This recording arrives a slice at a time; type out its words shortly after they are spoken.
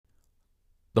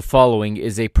The following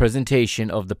is a presentation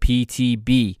of the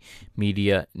PTB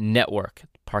Media Network.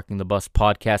 Parking the Bus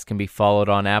podcast can be followed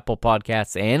on Apple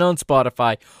Podcasts and on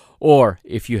Spotify, or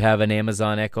if you have an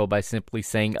Amazon Echo, by simply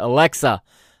saying, "Alexa,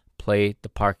 play the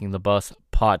Parking the Bus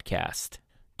podcast."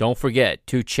 Don't forget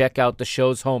to check out the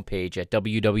show's homepage at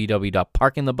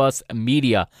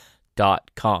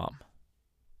www.parkingthebusmedia.com.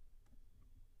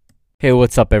 Hey,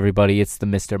 what's up, everybody? It's the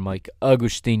Mr. Mike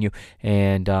Agustino,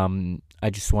 and I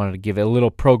just wanted to give a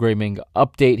little programming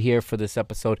update here for this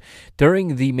episode.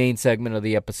 During the main segment of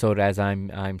the episode, as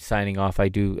I'm signing off, I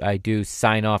do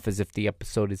sign off as if the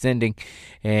episode is ending,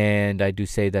 and I do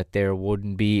say that there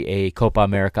wouldn't be a Copa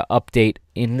America update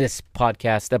in this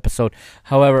podcast episode.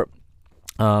 However,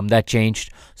 that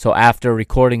changed. So after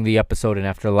recording the episode and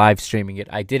after live streaming it,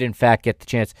 I did in fact get the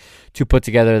chance to put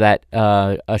together that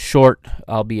a short,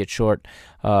 albeit short,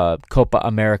 Copa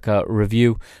America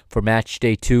review for match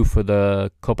day 2 for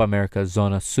the Copa America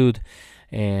Zona Sud.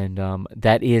 And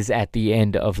that is at the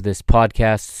end of this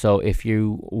podcast. So if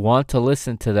you want to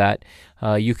listen to that,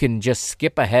 you can just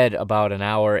skip ahead about an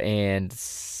hour and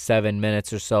 7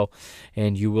 minutes or so,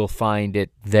 and you will find it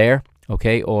there.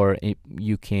 Okay, or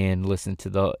you can listen to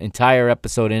the entire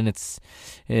episode in its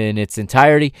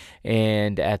entirety,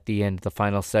 and at the end, the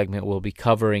final segment will be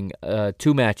covering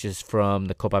 2 matches from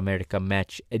the Copa America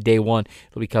match day 1.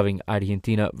 It'll be covering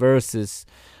Argentina versus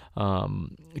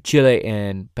Chile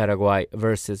and Paraguay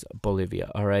versus Bolivia.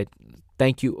 All right,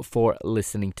 thank you for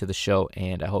listening to the show,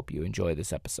 and I hope you enjoy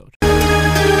this episode.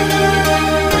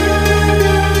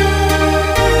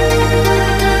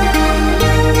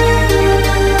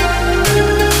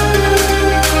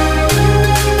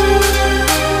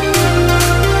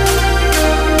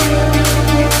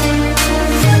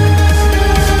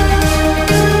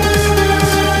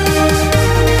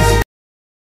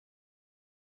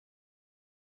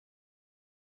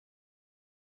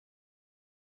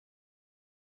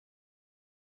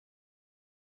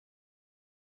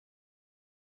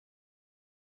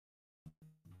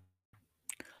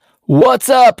 What's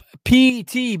up,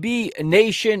 PTB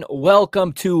Nation?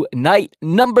 Welcome to night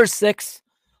number 6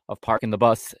 of Parking the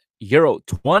Bus Euro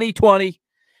 2020.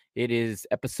 It is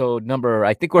episode number,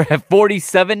 I think we're at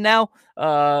 47 now.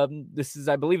 This is,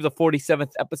 I believe, the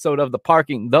 47th episode of the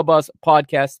Parking the Bus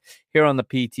podcast here on the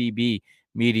PTB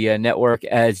Media Network.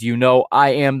 As you know, I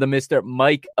am the Mr.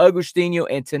 Mike Agustino,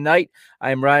 and tonight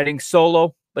I am riding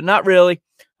solo, but not really.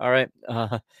 All right.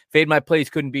 Fade My Plays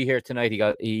couldn't be here tonight.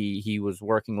 He was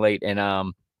working late,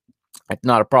 and it's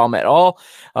not a problem at all.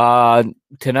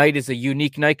 Tonight is a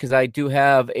unique night because I do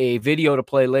have a video to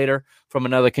play later from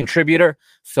another contributor.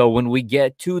 So when we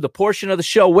get to the portion of the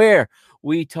show where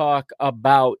we talk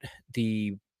about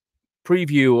the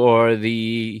preview or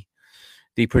the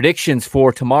predictions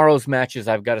for tomorrow's matches,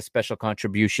 I've got a special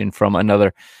contribution from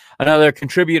another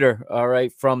contributor, all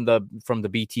right, from the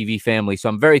BTV family. So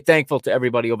I'm very thankful to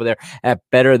everybody over there at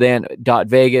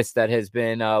BetterThan.Vegas that has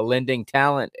been lending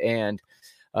talent and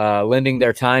lending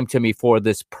their time to me for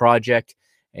this project.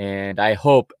 And I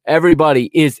hope everybody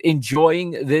is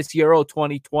enjoying this Euro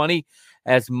 2020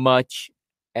 as much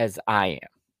as I am.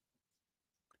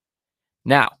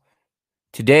 Now,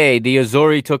 today, the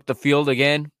Azzurri took the field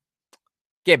again.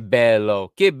 Que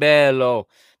bello, que bello.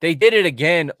 They did it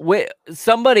again.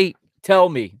 Somebody tell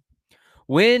me,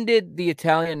 when did the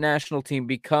Italian national team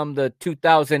become the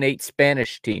 2008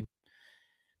 Spanish team?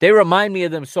 They remind me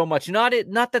of them so much. Not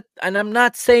that, and I'm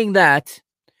not saying that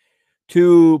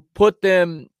to put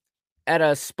them at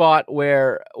a spot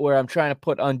where I'm trying to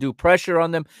put undue pressure on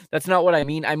them. That's not what I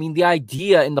mean. I mean the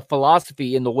idea and the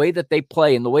philosophy and the way that they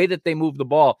play and the way that they move the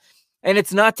ball. And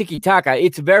it's not tiki-taka.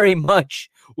 It's very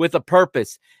much with a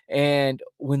purpose. And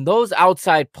when those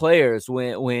outside players,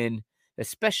 when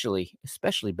especially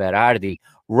Berardi,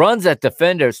 runs at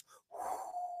defenders,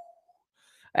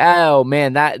 oh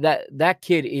man, that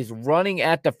kid is running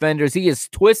at defenders. He is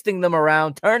twisting them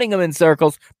around, turning them in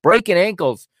circles, breaking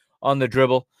ankles on the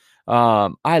dribble.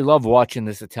 I love watching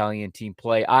this Italian team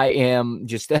play. I am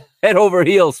just head over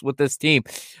heels with this team.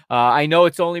 I know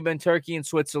it's only been Turkey and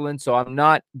Switzerland, so I'm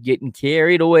not getting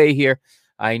carried away here.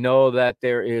 I know that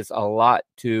there is a lot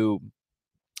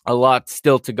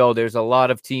still to go. There's a lot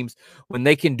of teams when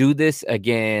they can do this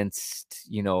against,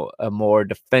 a more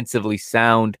defensively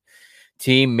sound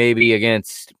team, maybe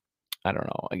against, I don't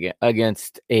know,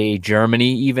 against a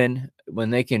Germany, even when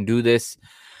they can do this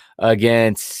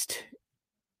against,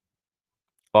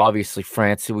 obviously,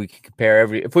 France. So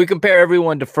if we compare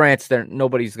everyone to France, then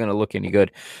nobody's going to look any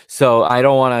good. So I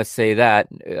don't want to say that.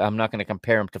 I'm not going to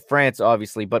compare them to France,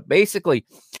 obviously, but basically,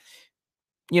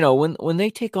 when they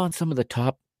take on some of the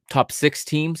top top 6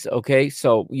 teams. Okay,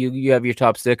 so you have your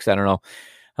top 6. I don't know,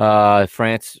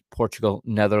 France, Portugal,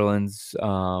 Netherlands,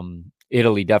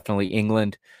 Italy, definitely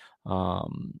England.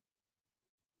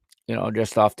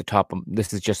 Just off the top of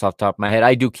this is just off the top of my head.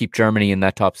 I do keep Germany in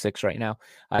that top 6 right now.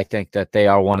 I think that they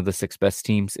are one of the 6 best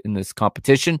teams in this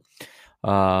competition.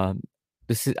 I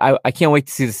can't wait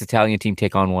to see this Italian team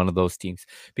take on one of those teams,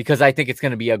 because I think it's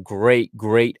going to be a great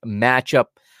matchup.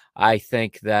 I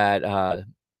think that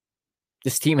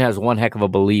this team has one heck of a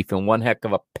belief and one heck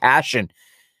of a passion.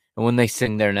 And when they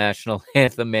sing their national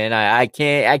anthem, man, I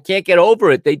can't get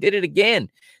over it. They did it again.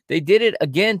 They did it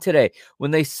again today. When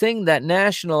they sing that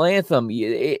national anthem,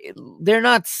 they're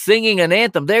not singing an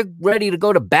anthem. They're ready to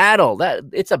go to battle.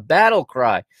 It's a battle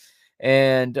cry.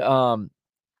 And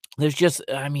there's just,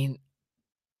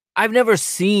 I've never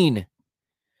seen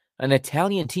an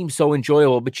Italian team so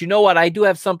enjoyable. But you know what? I do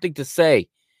have something to say.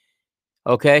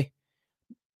 Okay?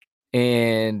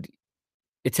 And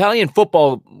Italian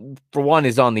football, for one,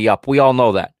 is on the up. We all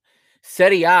know that.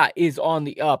 Serie A is on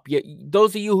the up.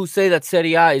 Those of you who say that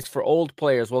Serie A is for old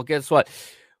players, well, guess what?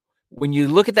 When you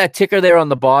look at that ticker there on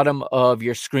the bottom of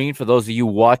your screen, for those of you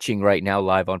watching right now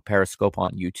live on Periscope,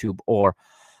 on YouTube, or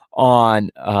on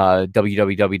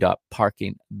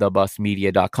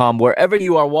www.parkingthebusmedia.com, wherever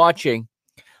you are watching,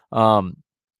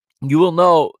 you will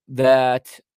know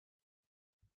that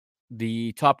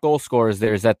the top goal scorers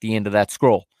there is at the end of that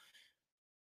scroll.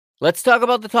 Let's talk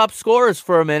about the top scorers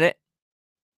for a minute.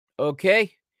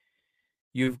 Okay,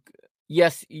 you've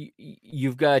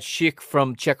got Schick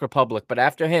from Czech Republic, but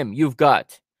after him, you've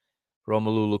got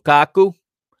Romelu Lukaku,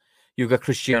 you've got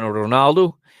Cristiano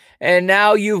Ronaldo, and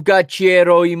now you've got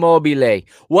Ciro Immobile.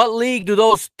 What league do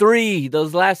those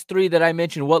last 3 that I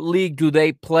mentioned, what league do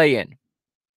they play in?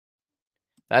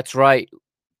 That's right,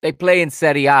 they play in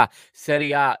Serie A.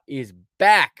 Serie A is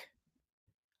back.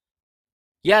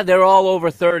 Yeah, they're all over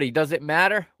 30. Does it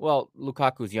matter? Well,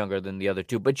 Lukaku's younger than the other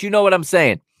 2, but you know what I'm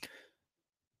saying.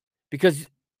 Because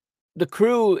the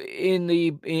crew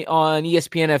on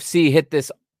ESPN FC hit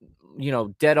this,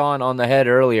 dead on the head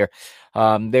earlier.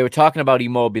 They were talking about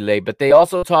Immobile, but they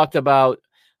also talked about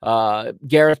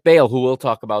Gareth Bale, who we'll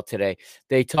talk about today.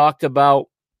 They talked about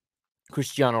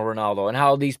Cristiano Ronaldo and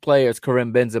how these players,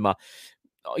 Karim Benzema,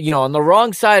 on the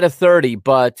wrong side of 30,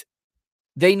 but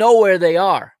they know where they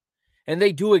are. And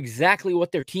they do exactly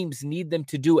what their teams need them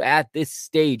to do at this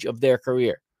stage of their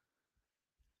career.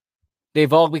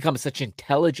 They've all become such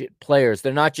intelligent players.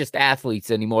 They're not just athletes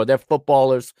anymore. They're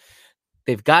footballers.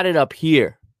 They've got it up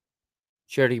here.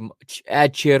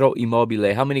 Add Ciro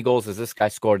Immobile. How many goals has this guy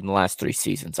scored in the last 3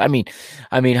 seasons? I mean,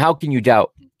 how can you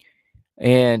doubt?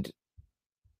 And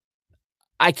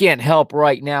I can't help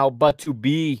right now but to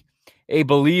be a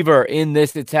believer in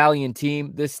this Italian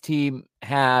team. This team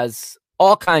has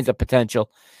all kinds of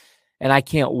potential, and I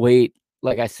can't wait,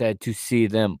 like I said, to see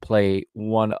them play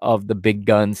one of the big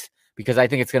guns, because I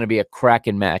think it's going to be a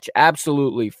cracking match.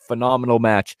 Absolutely phenomenal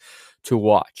match to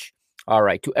watch. All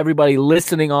right, to everybody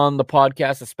listening on the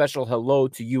podcast, a special hello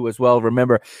to you as well.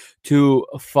 Remember to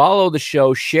follow the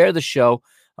show, share the show.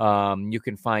 You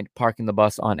can find Parking the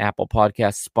Bus on Apple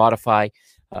Podcasts, Spotify,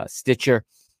 Stitcher,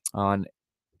 on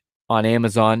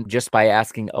Amazon, just by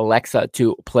asking Alexa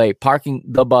to play Parking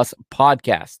the Bus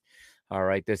podcast. All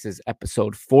right, this is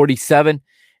episode 47,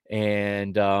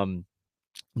 and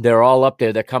they're all up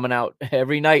there. They're coming out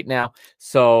every night now,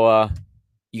 so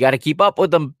you got to keep up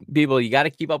with them, people. You got to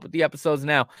keep up with the episodes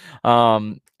now.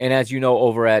 And as you know,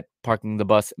 over at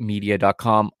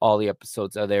parkingthebusmedia.com, all the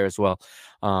episodes are there as well.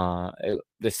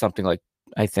 There's something like,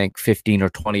 I think, 15 or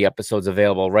 20 episodes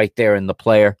available right there in the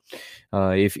player.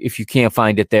 If you can't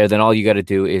find it there, then all you got to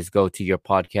do is go to your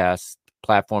podcast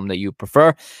platform that you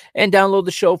prefer and download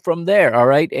the show from there. All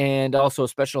right. And also a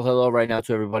special hello right now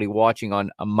to everybody watching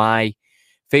on my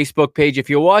Facebook page. If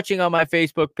you're watching on my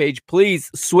Facebook page,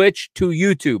 please switch to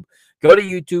YouTube. Go to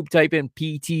YouTube, type in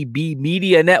PTB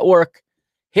Media Network,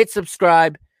 hit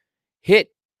subscribe, hit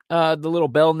the little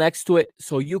bell next to it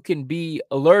so you can be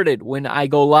alerted when I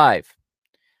go live.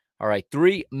 All right,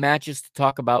 3 matches to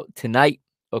talk about tonight,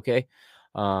 okay?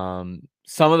 Some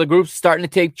of the groups starting to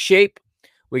take shape.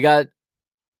 We got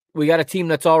a team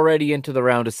that's already into the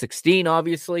round of 16,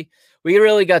 obviously. We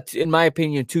really got, in my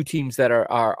opinion, 2 teams that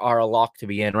are a lock to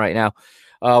be in right now.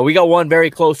 We got one very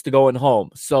close to going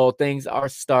home. So things are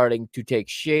starting to take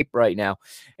shape right now.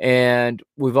 And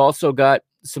we've also got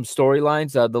some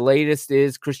storylines. The latest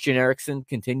is Christian Eriksen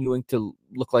continuing to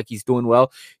look like he's doing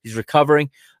well. He's recovering.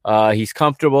 He's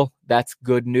comfortable. That's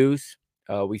good news.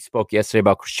 We spoke yesterday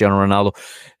about Cristiano Ronaldo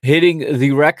hitting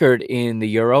the record in the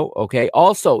Euro. Okay.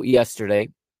 Also yesterday,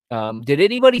 did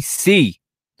anybody see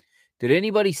Did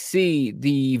anybody see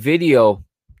the video?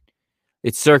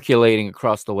 It's circulating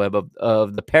across the web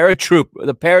of the parachute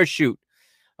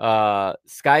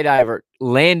skydiver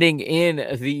landing in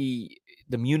the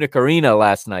Munich arena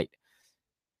last night.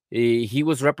 He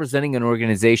was representing an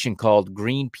organization called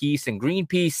Greenpeace, and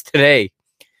Greenpeace today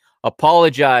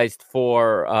apologized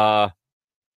for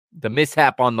the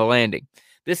mishap on the landing.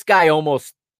 This guy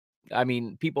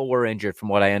people were injured from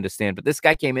what I understand, but this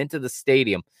guy came into the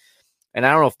stadium, and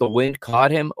I don't know if the wind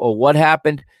caught him or what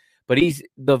happened, but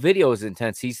the video is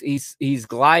intense. He's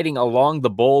gliding along the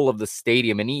bowl of the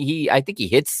stadium, and I think he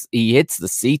hits the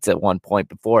seats at one point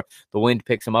before the wind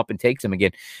picks him up and takes him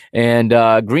again. And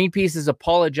Greenpeace is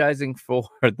apologizing for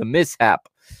the mishap,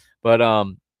 but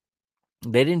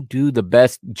they didn't do the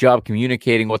best job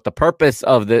communicating what the purpose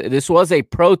of this was a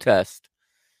protest.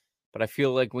 But I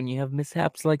feel like when you have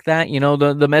mishaps like that,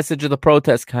 the message of the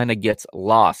protest kind of gets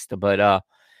lost. But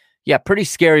yeah, pretty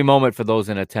scary moment for those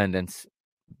in attendance.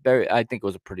 I think it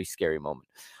was a pretty scary moment.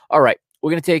 All right,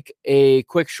 we're going to take a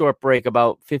quick short break,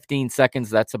 about 15 seconds.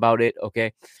 That's about it,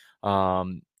 okay?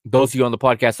 Those of you on the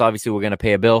podcast, obviously, we're going to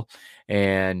pay a bill.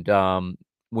 And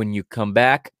when you come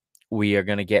back, we are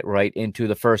going to get right into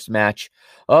the first match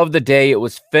of the day. It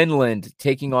was Finland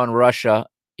taking on Russia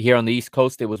here on the East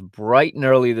Coast. It was bright and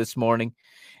early this morning,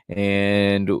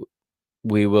 and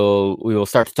we will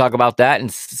start to talk about that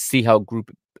and see how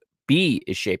Group B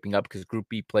is shaping up, because Group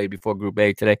B played before Group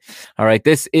A today. All right,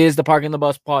 this is the Parking the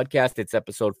Bus podcast. It's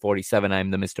episode 47.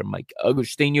 I'm the Mr. Mike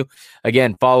Agustinu.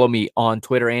 Again, follow me on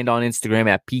Twitter and on Instagram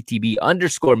at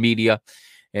PTB_media,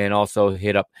 and also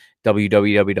hit up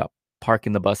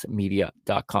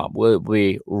www.parkingthebusmedia.com. We'll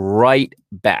be right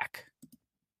back.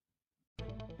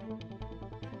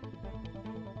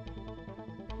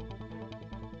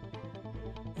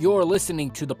 You're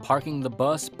listening to the Parking the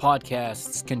Bus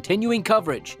podcast's continuing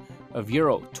coverage of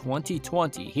Euro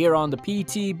 2020 here on the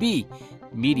PTB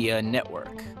Media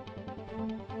Network.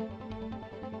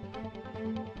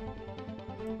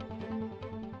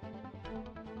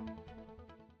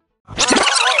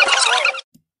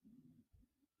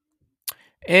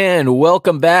 And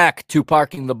welcome back to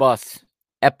Parking the Bus,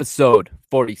 episode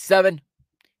 47.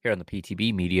 Here on the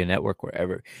PTB Media Network,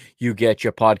 wherever you get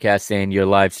your podcasts and your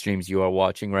live streams you are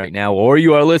watching right now, or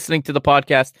you are listening to the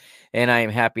podcast. And I am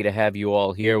happy to have you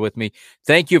all here with me.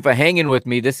 Thank you for hanging with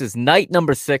me. This is night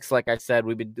number 6. Like I said,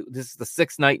 this is the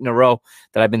 6th night in a row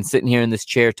that I've been sitting here in this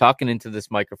chair talking into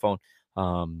this microphone.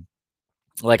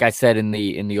 Like I said in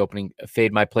the opening,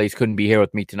 Fade My Plays couldn't be here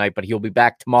with me tonight, but he'll be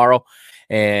back tomorrow,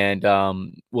 and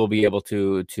we'll be able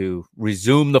to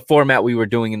resume the format we were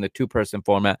doing in the 2-person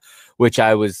format, which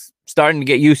I was starting to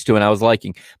get used to and I was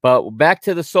liking. But back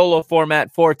to the solo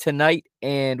format for tonight,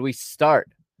 and we start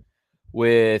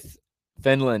with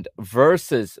Finland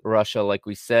versus Russia. Like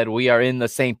we said, we are in the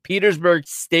St. Petersburg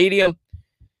Stadium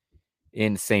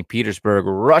in St. Petersburg,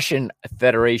 Russian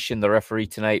Federation. The referee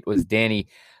tonight was Danny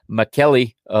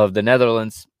McKelly of the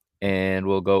Netherlands, and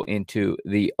we'll go into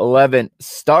the 11,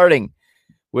 starting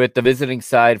with the visiting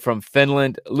side from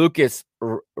Finland. Lukas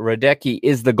Radecki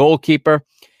is the goalkeeper,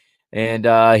 and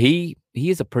he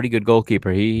is a pretty good goalkeeper.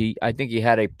 I think he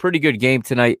had a pretty good game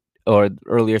tonight, or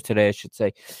earlier today, I should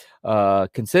say.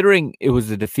 Considering it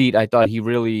was a defeat, I thought he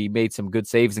really made some good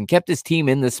saves and kept his team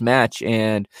in this match,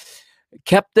 and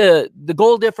kept the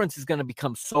goal difference is going to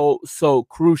become so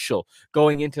crucial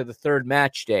going into the third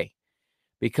match day,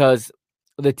 because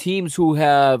the teams who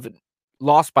have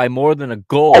lost by more than a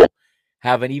goal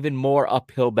have an even more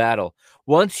uphill battle.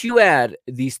 Once you add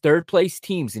these third place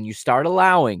teams and you start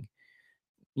allowing,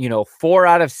 4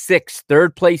 out of 6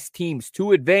 third place teams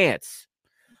to advance,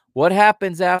 what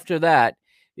happens after that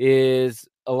is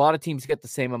a lot of teams get the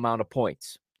same amount of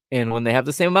points. And when they have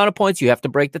the same amount of points, you have to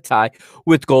break the tie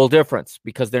with goal difference,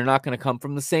 because they're not going to come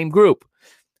from the same group.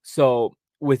 So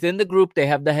within the group, they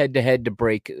have the head-to-head to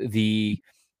break the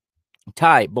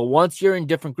tie. But once you're in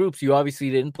different groups, you obviously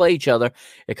didn't play each other.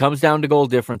 It comes down to goal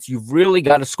difference. You've really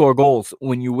got to score goals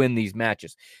when you win these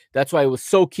matches. That's why it was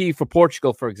so key for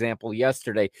Portugal, for example,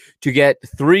 yesterday, to get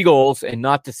 3 goals and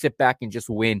not to sit back and just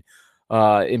win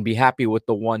and be happy with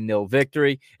the 1-0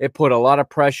 victory. It put a lot of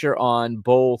pressure on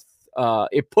both.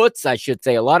 It puts, I should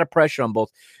say, a lot of pressure on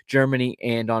both Germany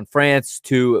and on France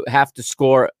to have to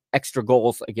score extra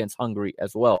goals against Hungary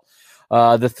as well.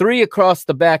 The 3 across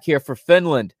the back here for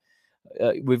Finland,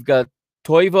 we've got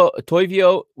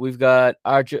Toivio, we've got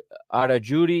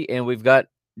Arajudi, and we've got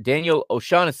Daniel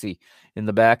O'Shaughnessy in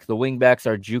the back. The wing backs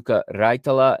are Jukka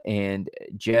Raitala and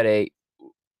Jere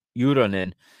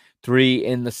Uronen. 3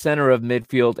 in the center of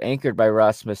midfield, anchored by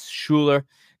Rasmus Schuler.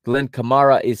 Glenn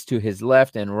Kamara is to his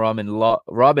left, and Robin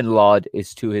Lod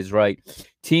is to his right.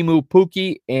 Timu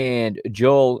Pukki and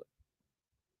Joel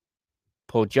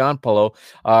Pohjanpalo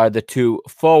are the two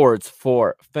forwards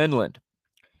for Finland.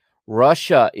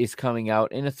 Russia is coming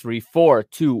out in a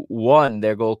 3-4-2-1.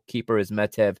 Their goalkeeper is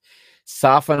Metev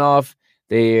Safonov.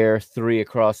 They're three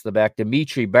across the back: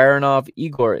 Dmitry Baranov,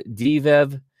 Igor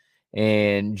Divev,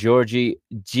 and Georgi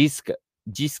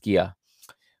Giskia.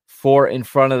 Four in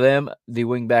front of them, the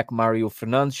wingback Mario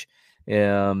Fernandes.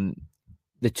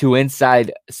 The two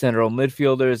inside central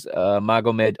midfielders,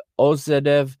 Magomed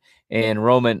Ozedev and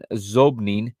Roman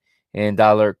Zobnin, and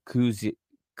Daler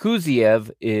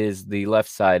Kuziev is the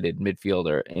left-sided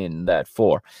midfielder in that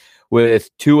four, with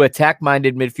two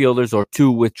attack-minded midfielders or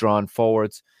two withdrawn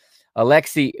forwards,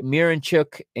 Alexei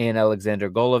Miranchuk and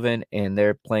Alexander Golovin, and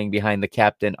they're playing behind the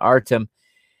captain Artem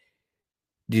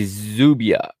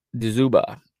Dzuba.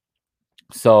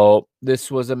 So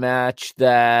this was a match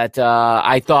that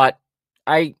I thought,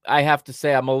 I have to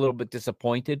say I'm a little bit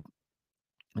disappointed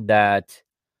that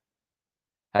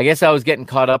I guess I was getting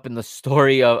caught up in the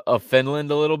story of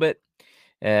Finland a little bit,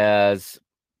 as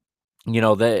you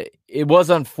know, it was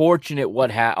unfortunate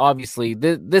what obviously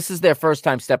this is their first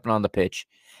time stepping on the pitch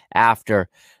after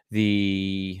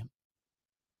the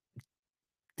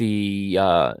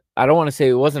I don't want to say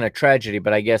it wasn't a tragedy,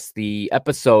 but I guess the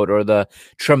episode or the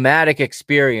traumatic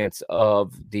experience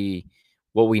of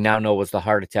what we now know was the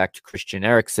heart attack to Christian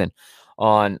Eriksen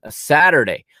on a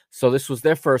Saturday. So this was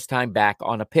their first time back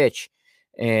on a pitch.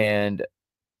 And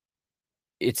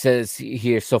it says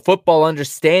here, so football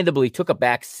understandably took a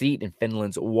back seat in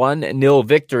Finland's 1-0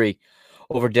 victory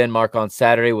over Denmark on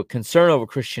Saturday, with concern over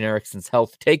Christian Eriksen's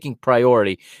health taking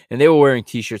priority. And they were wearing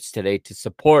T-shirts today to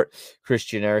support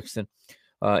Christian Eriksen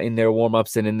in their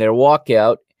warm-ups and in their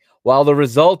walkout. While the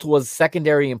result was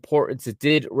secondary importance, it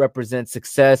did represent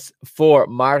success for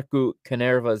Markku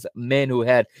Kanerva's men, who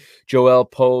had Joel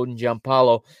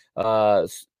Pohjanpalo,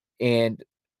 and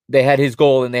they had his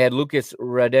goal, and they had Lucas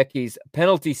Radecki's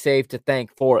penalty save to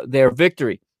thank for their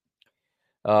victory.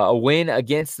 A win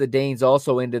against the Danes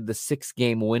also ended the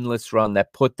 6-game winless run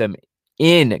that put them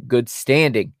in good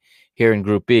standing here in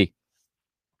Group B.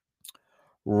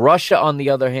 Russia, on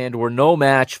the other hand, were no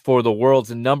match for the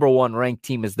world's number one ranked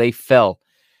team as they fell.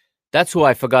 That's who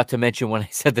I forgot to mention when I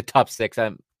said the top six.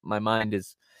 My mind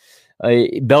is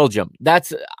Belgium.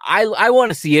 I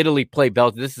want to see Italy play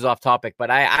Belgium. This is off topic, but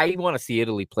I want to see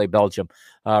Italy play Belgium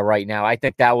right now. I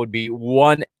think that would be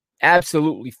one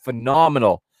absolutely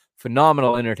phenomenal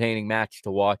entertaining match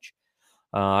to watch.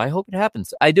 I hope it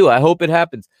happens. I do. I hope it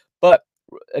happens. But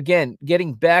again,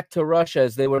 getting back to Russia,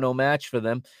 as they were no match for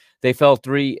them, they fell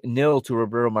 3-0 to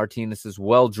Roberto Martinez's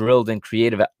well-drilled and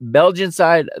creative Belgian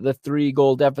side. The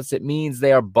 3-goal deficit means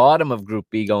they are bottom of Group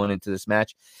B going into this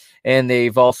match, and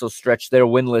they've also stretched their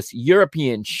winless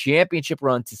European Championship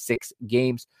run to 6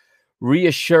 games.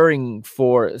 Reassuring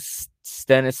for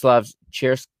Stanislav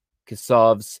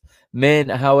Cherkasov's men,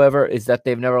 however, is that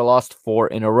they've never lost 4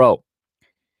 in a row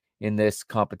in this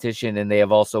competition, and they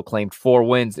have also claimed 4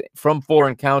 wins from 4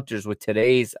 encounters with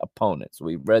today's opponents.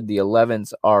 We've read the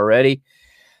 11s already,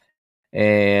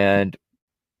 and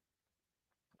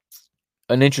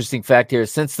an interesting fact here: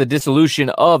 since the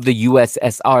dissolution of the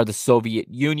USSR, the Soviet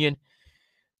Union,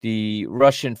 the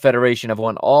Russian Federation have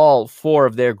won all 4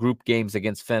 of their group games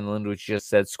against Finland, which just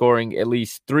said, scoring at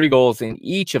least 3 goals in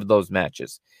each of those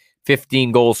matches.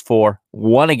 15 goals for,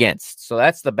 1 against. So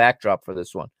that's the backdrop for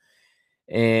this one.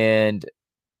 And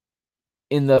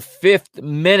in the 5th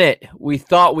minute, we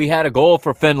thought we had a goal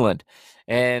for Finland.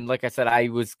 And like I said, I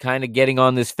was kind of getting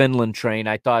on this Finland train.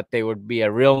 I thought they would be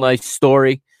a real nice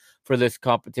story for this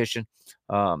competition.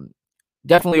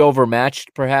 Definitely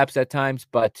overmatched perhaps at times,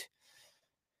 but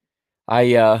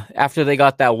after they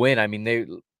got that win, I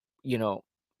mean,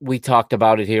 we talked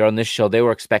about it here on this show. They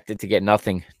were expected to get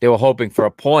nothing. They were hoping for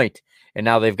a point, and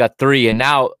now they've got 3. And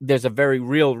now there's a very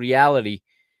real reality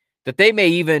that they may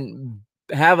even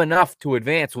have enough to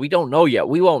advance. We don't know yet.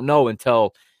 We won't know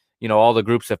until, all the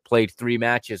groups have played 3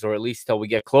 matches, or at least till we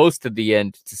get close to the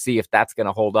end to see if that's going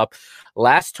to hold up.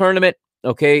 Last tournament,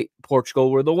 okay,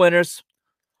 Portugal were the winners.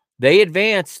 They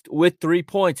advanced with 3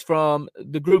 points from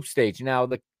the group stage. Now,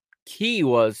 the key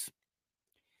was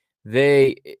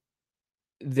they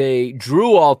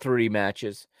drew all 3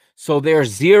 matches, so their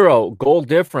 0 goal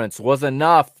difference was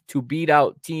enough to beat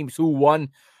out teams who won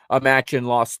a match and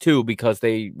lost 2, because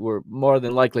they were more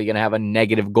than likely going to have a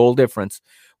negative goal difference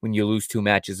when you lose 2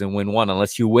 matches and win 1,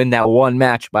 unless you win that 1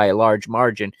 match by a large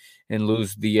margin and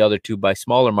lose the other 2 by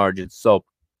smaller margins. So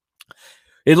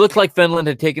it looked like Finland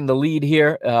had taken the lead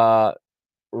here.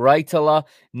 Raitala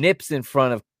nips in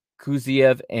front of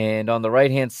Kuziev, and on the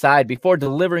right-hand side, before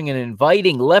delivering an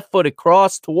inviting left-footed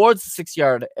cross towards the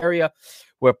 6-yard area,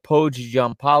 where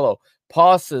Podjampalo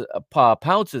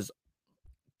pounces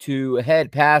to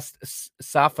head past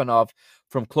Safonov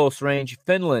from close range.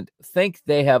 Finland think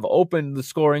they have opened the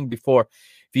scoring before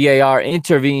VAR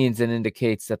intervenes and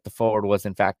indicates that the forward was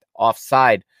in fact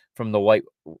offside from the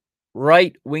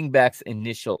right wingback's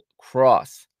initial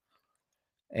cross.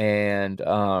 And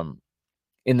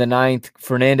in the 9th,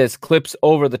 Fernandez clips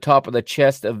over the top of the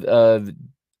chest of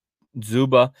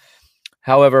Zuba.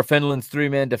 However, Finland's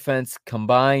 3-man defense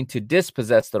combined to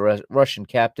dispossess the Russian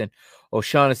captain.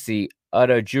 O'Shaughnessy,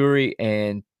 Arajuri,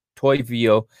 and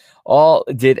Toivio all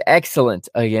did excellent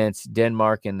against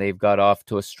Denmark, and they've got off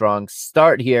to a strong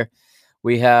start here.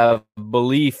 We have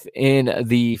belief in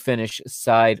the Finnish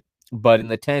side, but in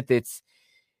the 10th,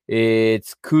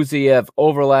 it's Kuziev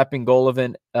overlapping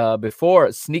Golovin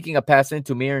before sneaking a pass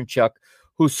into Miranchuk,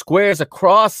 who squares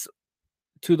across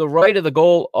to the right of the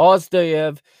goal.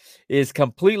 Ozdayev is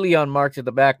completely unmarked at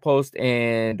the back post,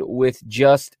 and with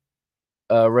just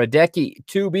Radecki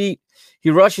to beat, he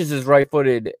rushes his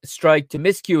right-footed strike to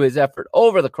miscue his effort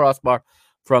over the crossbar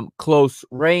from close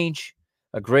range.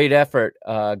 A great effort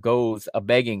goes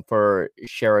a-begging for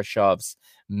Cheryshov's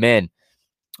men,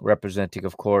 representing,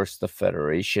 of course, the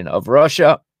Federation of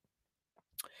Russia.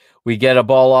 We get a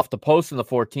ball off the post in the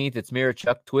 14th. It's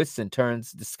Miranchuk, twists and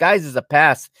turns, disguises a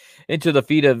pass into the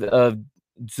feet of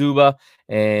Zuba,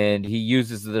 and he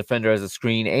uses the defender as a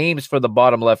screen, aims for the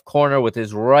bottom left corner with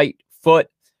his right foot.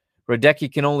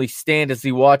 Radecki can only stand as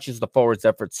he watches the forward's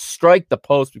efforts strike the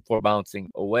post before bouncing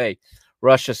away.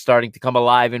 Russia starting to come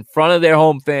alive in front of their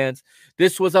home fans.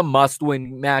 This was a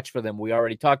must-win match for them. We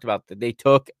already talked about that. They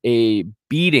took a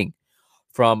beating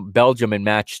from Belgium in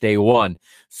match day 1.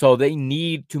 So they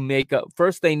need to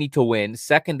first they need to win.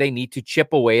 Second, they need to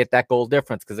chip away at that goal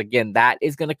difference, because again, that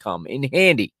is going to come in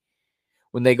handy.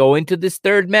 When they go into this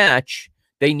third match,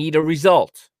 they need a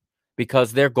result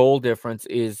because their goal difference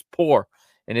is poor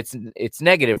and it's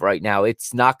negative right now.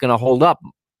 It's not going to hold up.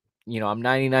 I'm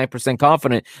 99%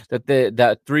 confident that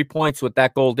that 3 points with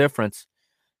that goal difference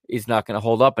is not going to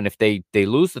hold up. And if they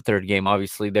lose the third game,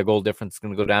 obviously their goal difference is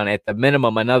going to go down at the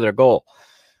minimum another goal.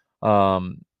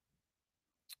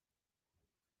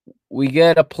 We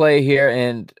get a play here,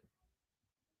 and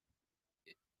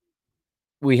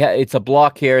it's a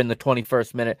block here in the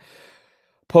 21st minute.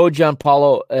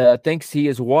 Podjampalo thinks he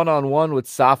is one-on-one with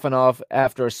Safonov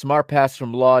after a smart pass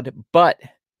from Lod, but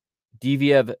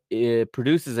Diviev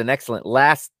produces an excellent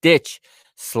last-ditch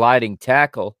sliding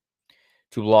tackle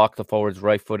to block the forward's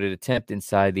right-footed attempt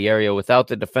inside the area. Without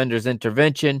the defender's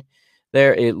intervention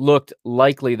there, it looked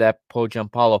likely that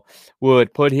Podjampalo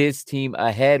would put his team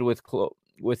ahead with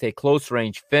a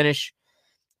close-range finish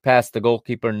past the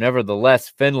goalkeeper. Nevertheless,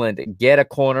 Finland get a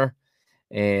corner,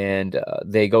 and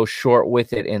they go short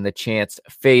with it, and the chance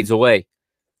fades away.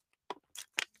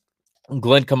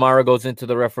 Glenn Kamara goes into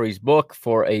the referee's book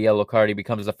for a yellow card. He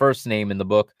becomes the first name in the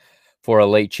book for a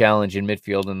late challenge in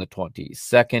midfield in the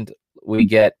 22nd. We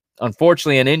get,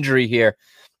 unfortunately, an injury here.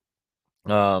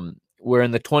 We're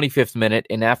in the 25th minute,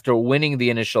 and after winning the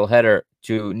initial header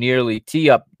to nearly tee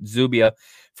up Zubia,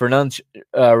 Fernandes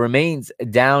remains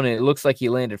down, and it looks like he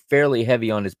landed fairly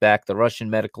heavy on his back. The Russian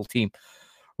medical team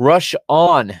rush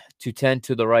on to tend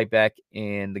to the right back,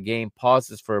 and the game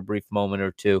pauses for a brief moment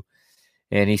or two.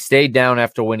 And he stayed down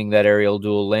after winning that aerial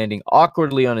duel, landing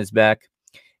awkwardly on his back.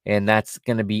 And that's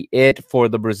going to be it for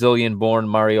the Brazilian-born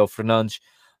Mario Fernandes,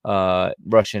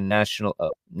 Russian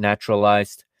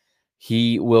naturalized.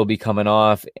 He will be coming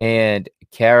off, and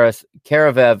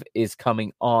Karavev is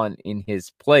coming on in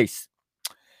his place.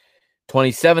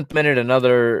 27th minute,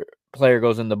 another player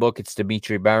goes in the book. It's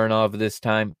Dmitry Baranov this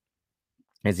time,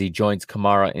 as he joins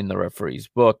Kamara in the referee's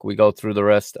book. We go through the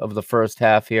rest of the first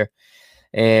half here,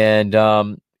 and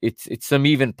it's some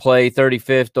even play.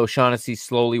 35th, O'Shaughnessy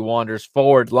slowly wanders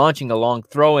forward, launching a long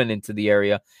throw-in into the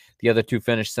area. The other two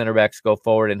Finnish center backs go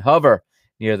forward and hover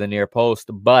near the near post,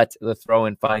 but the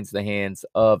throw-in finds the hands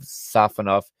of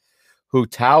Safonov, who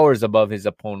towers above his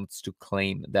opponents to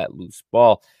claim that loose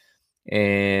ball.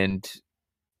 And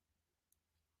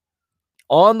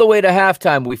on the way to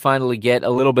halftime, we finally get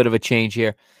a little bit of a change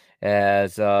here,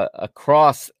 as a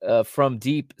cross from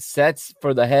deep sets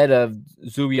for the head of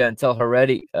Zubia until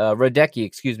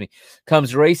Radecki,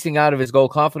 comes racing out of his goal,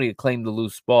 confidently to claim the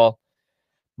loose ball.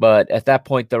 But at that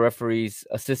point, the referee's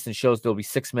assistant shows there'll be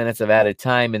 6 minutes of added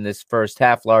time in this first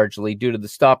half, largely due to the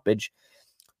stoppage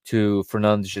to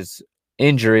Fernandes'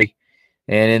 injury.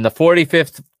 And in the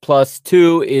 45th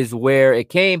 +2 is where it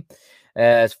came,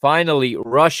 as finally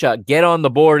Russia get on the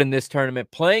board in this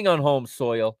tournament, playing on home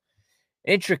soil.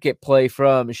 Intricate play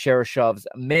from Cheryshov's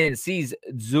men sees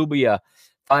Zubia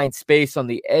find space on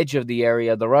the edge of the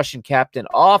area. The Russian captain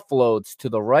offloads to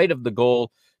the right of the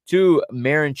goal to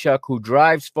Marinchuk, who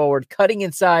drives forward, cutting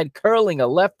inside, curling a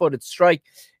left-footed strike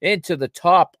into the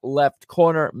top left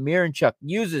corner. Marinchuk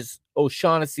uses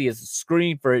O'Shaughnessy as a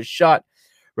screen for his shot.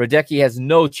 Radecki has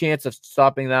no chance of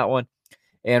stopping that one.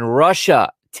 And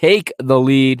Russia take the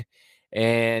lead.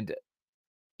 And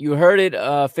you heard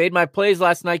it. Fade My Plays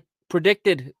last night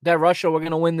predicted that Russia were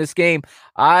going to win this game.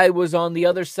 I was on the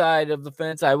other side of the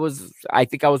fence. I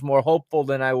think I was more hopeful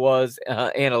than I was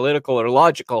analytical or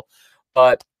logical.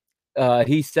 But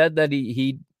he said that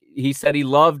he said he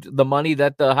loved the money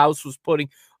that the house was putting,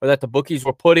 or that the bookies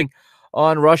were putting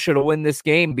on Russia to win this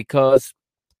game, because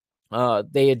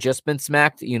they had just been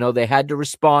smacked. You know, they had to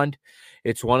respond.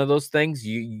 It's one of those things.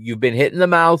 You've been hit in the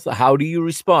mouth. How do you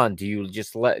respond? Do you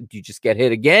just get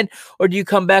hit again, or do you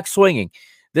come back swinging?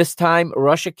 This time,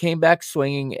 Russia came back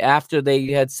swinging after they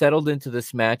had settled into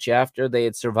this match, after they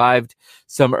had survived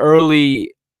some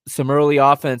early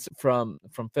offense from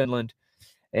Finland,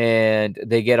 and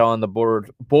they get on the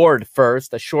board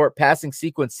first. A short passing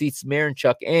sequence seats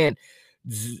Marinchuk and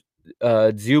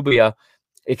Zubia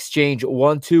exchange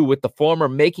 1-2 with the former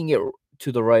making it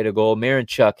to the right of goal.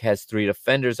 Marinchuk has 3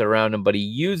 defenders around him, but he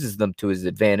uses them to his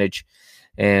advantage.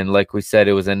 And like we said,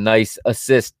 it was a nice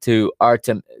assist to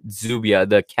Artem Zubia,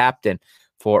 the captain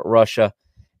for Russia.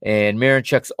 And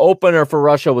Marinchuk's opener for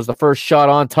Russia was the first shot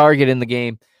on target in the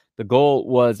game. The goal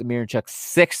was Marinchuk's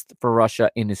 6th for Russia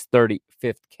in his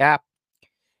 35th cap,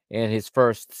 and his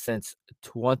first since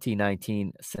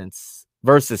 2019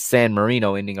 versus San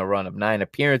Marino, ending a run of 9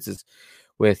 appearances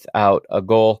without a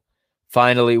goal.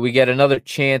 Finally, we get another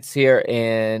chance here,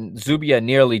 and Zubia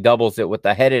nearly doubles it with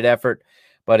a headed effort,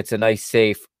 but it's a nice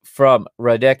save from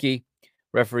Radecki.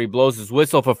 Referee blows his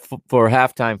whistle for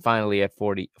halftime, finally at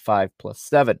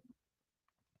 45+7.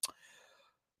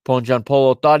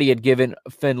 Pohjanpalo thought he had given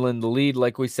Finland the lead,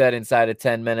 like we said, inside of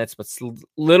 10 minutes, but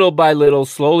little by little,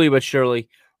 slowly but surely,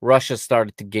 Russia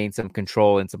started to gain some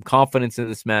control and some confidence in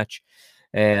this match.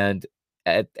 And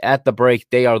at the break,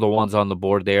 they are the ones on the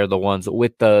board. They are the ones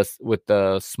with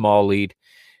the small lead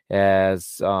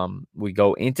as we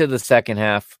go into the second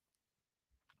half.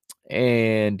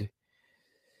 And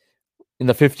in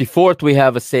the 54th, we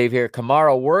have a save here.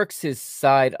 Kamara works his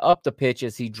side up the pitch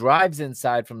as he drives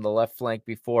inside from the left flank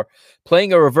before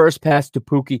playing a reverse pass to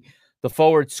Pukki. The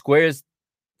forward squares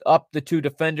up the 2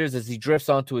 defenders as he drifts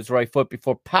onto his right foot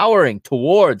before powering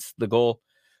towards the goal.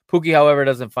 Pukki, however,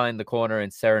 doesn't find the corner,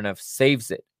 and Serenev saves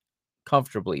it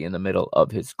comfortably in the middle of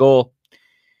his goal.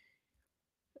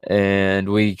 And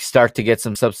we start to get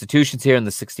some substitutions here in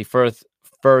the 61st.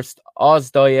 First,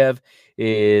 Ozdoyev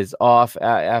is off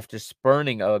after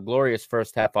spurning a glorious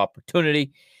first half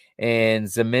opportunity, and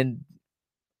Zemed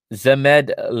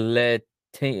Letdinov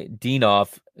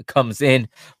comes in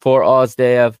for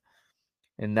Ozdoyev,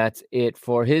 and that's it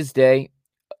for his day.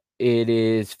 It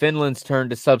is Finland's turn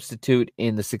to substitute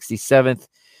in the 67th.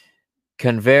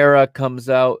 Canvera comes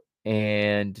out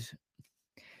and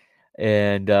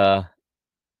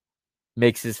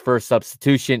makes his first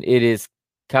substitution. It is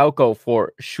Kauko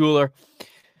for Schuler.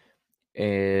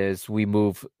 As we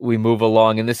move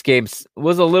along, in this game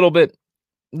was a little bit,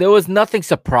 there was nothing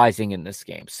surprising in this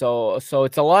game. So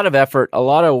it's a lot of effort, a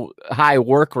lot of high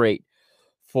work rate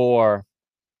for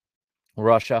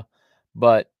Russia,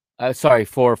 but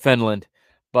for Finland,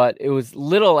 but it was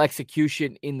little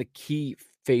execution in the key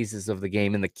phases of the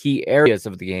game, in the key areas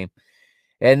of the game.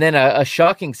 And then a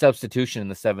shocking substitution in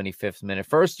the 75th minute.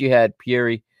 First, you had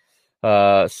Pieri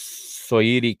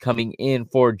Soiri coming in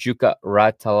for Jukka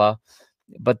Raitala.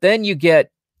 But then you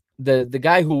get the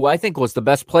guy who I think was the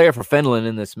best player for Finland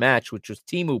in this match, which was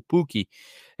Teemu Pukki.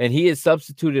 And he is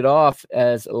substituted off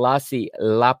as Lassi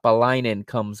Lapalainen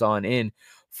comes on in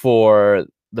for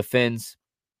the Finns.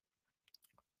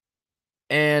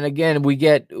 And again, we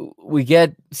get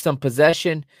some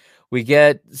possession. We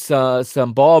get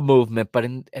some ball movement, but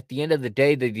at the end of the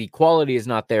day, the quality is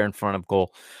not there in front of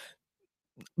goal.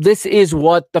 This is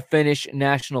what the Finnish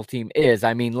national team is.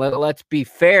 I mean, let's be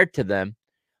fair to them,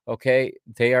 okay?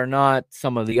 They are not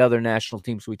some of the other national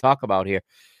teams we talk about here.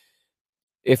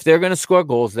 If they're going to score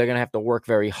goals, they're going to have to work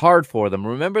very hard for them.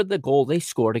 Remember the goal they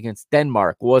scored against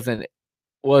Denmark wasn't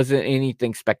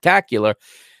anything spectacular.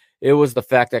 It was the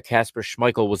fact that Kasper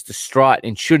Schmeichel was distraught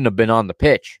and shouldn't have been on the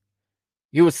pitch.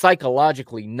 He was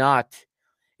psychologically not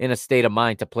in a state of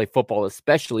mind to play football,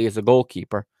 especially as a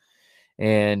goalkeeper.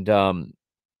 And,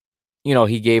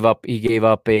 he gave up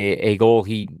a goal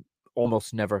he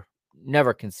almost never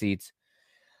concedes.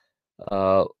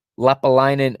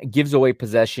 Lapalainen gives away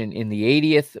possession in the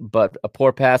 80th, but a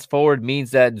poor pass forward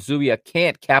means that Zubia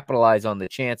can't capitalize on the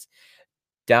chance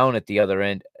down at the other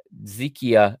end.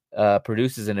 Zikia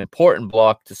produces an important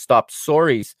block to stop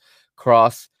Sori's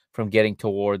cross from getting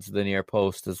towards the near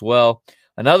post as well.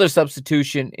 Another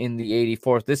substitution in the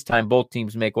 84th. This time, both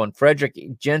teams make one.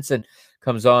 Fredrik Jensen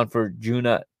comes on for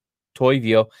Juna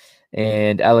Toivio,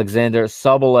 and Alexander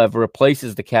Sobolev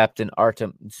replaces the captain,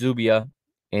 Artem Zubia.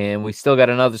 And we still got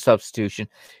another substitution.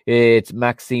 It's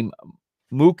Maxim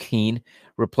Mukhin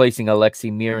replacing Alexei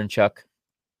Miranchuk.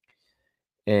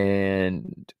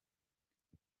 And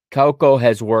Kauko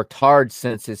has worked hard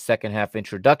since his second half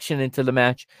introduction into the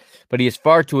match, but he is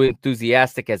far too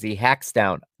enthusiastic as he hacks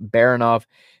down Baranov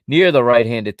near the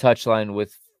right-handed touchline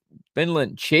with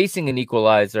Finland chasing an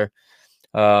equalizer.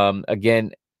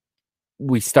 Again,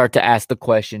 we start to ask the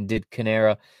question, did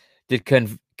Kanerva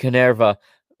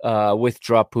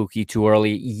withdraw Pukki too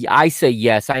early? I say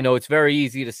yes. I know it's very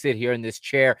easy to sit here in this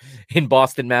chair in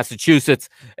Boston, Massachusetts,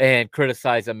 and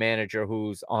criticize a manager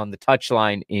who's on the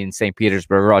touchline in St.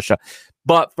 Petersburg, Russia.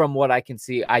 But from what I can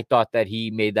see, I thought that he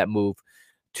made that move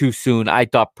too soon. I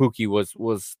thought Pukki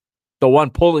was the one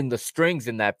pulling the strings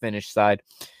in that Finnish side,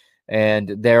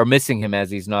 and they're missing him as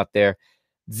he's not there.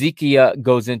 Zikia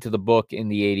goes into the book in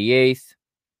the 88th,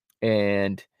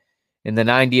 and in the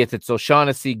 90th, it's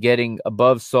O'Shaughnessy getting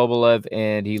above Sobolev,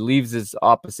 and he leaves his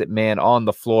opposite man on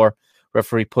the floor.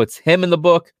 Referee puts him in the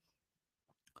book.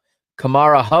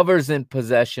 Kamara hovers in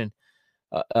possession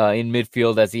in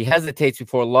midfield as he hesitates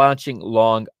before launching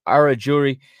long.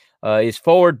 Arajuri is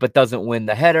forward but doesn't win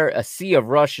the header. A sea of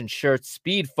Russian shirts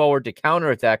speed forward to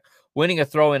counterattack, winning a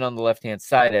throw-in on the left-hand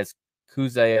side as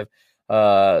Kuzayev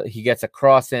he gets a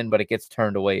cross in, but it gets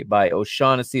turned away by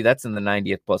O'Shaughnessy. That's in the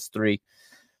 90th plus 3.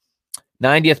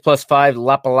 90th plus 5,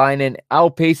 Lapalainen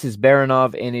outpaces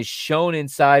Baranov and is shown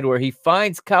inside where he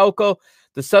finds Kauko.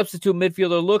 The substitute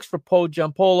midfielder looks for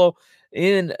Giampolo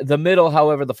in the middle.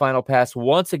 However, the final pass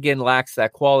once again lacks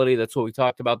that quality. That's what we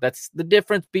talked about. That's the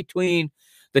difference between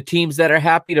the teams that are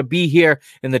happy to be here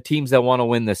and the teams that want to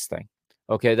win this thing.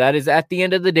 Okay, that is at the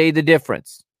end of the day the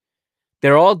difference.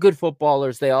 They're all good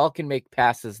footballers. They all can make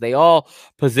passes. They all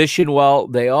position well.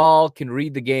 They all can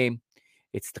read the game.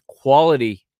 It's the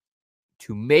quality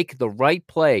to make the right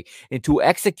play and to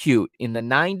execute in the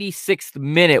 96th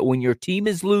minute when your team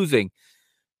is losing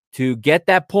to get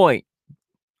that point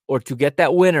or to get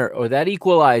that winner or that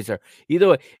equalizer. Either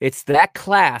way, it's that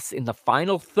class in the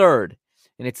final third,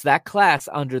 and it's that class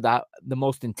under the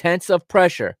most intense of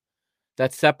pressure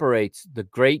that separates the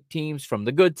great teams from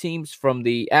the good teams, from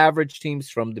the average teams,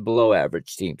 from the below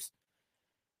average teams.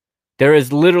 There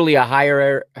is literally a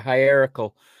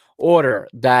hierarchical order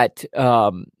that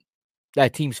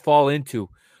that teams fall into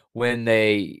when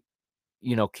they,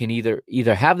 can either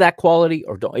have that quality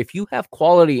or don't. If you have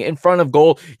quality in front of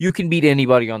goal, you can beat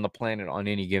anybody on the planet on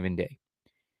any given day.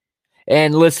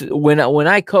 And listen, when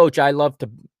I coach,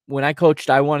 when I coached,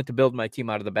 I wanted to build my team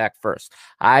out of the back first.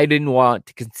 I didn't want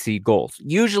to concede goals,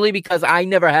 usually because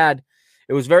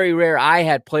it was very rare I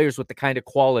had players with the kind of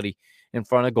quality in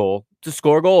front of goal to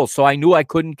score goals. So I knew I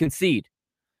couldn't concede.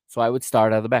 So I would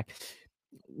start out of the back.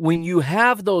 When you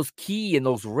have those key and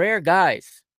those rare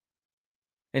guys,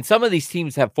 and some of these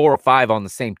teams have 4 or 5 on the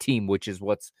same team, which is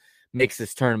what makes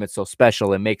this tournament so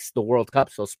special. It makes the World Cup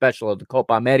so special, or the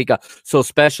Copa America so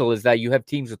special, is that you have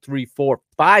teams of 3, 4,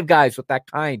 5 guys with that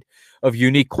kind of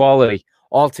unique quality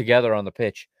all together on the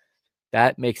pitch.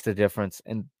 That makes the difference.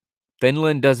 And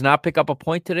Finland does not pick up a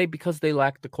point today because they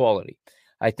lack the quality.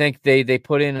 I think they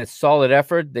put in a solid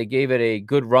effort. They gave it a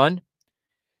good run.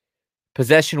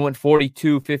 Possession went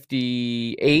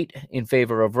 42-58 in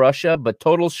favor of Russia, but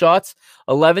total shots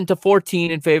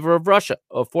 11-14 in favor of Russia,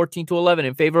 or 14-11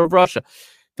 in favor of Russia.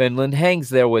 Finland hangs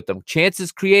there with them.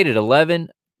 Chances created 11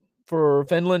 for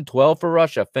Finland, 12 for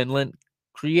Russia. Finland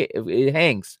it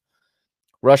hangs.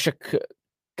 Russia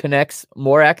connects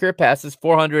more accurate passes,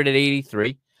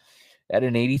 483 at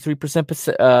an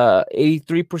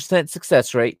 83%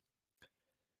 success rate.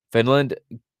 Finland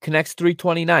connects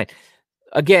 329.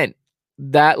 Again,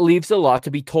 that leaves a lot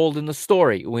to be told in the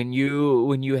story when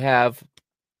you have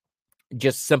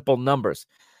just simple numbers.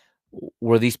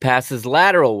 Were these passes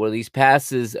lateral? Were these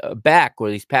passes back? Were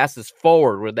these passes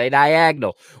forward? Were they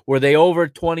diagonal? Were they over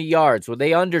 20 yards? Were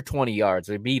they under 20 yards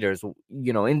or meters?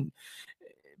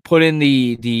 Put in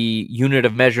the unit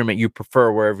of measurement you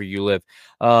prefer wherever you live.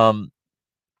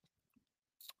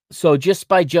 So just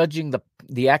by judging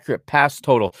the accurate pass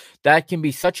total, that can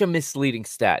be such a misleading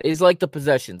stat. It's like the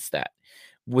possession stat.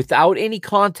 Without any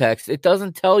context, it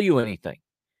doesn't tell you anything.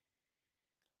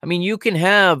 I mean, you can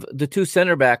have the 2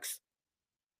 center backs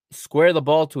square the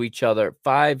ball to each other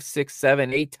 5, 6,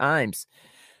 7, 8 times.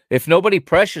 If nobody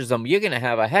pressures them, you're going to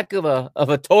have a heck of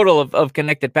a total of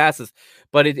connected passes,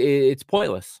 but it's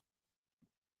pointless.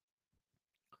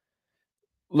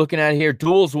 Looking at here,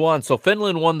 duels won. So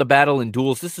Finland won the battle in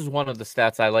duels. This is one of the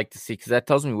stats I like to see because that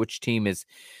tells me which team is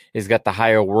got the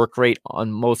higher work rate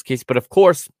on most cases. But of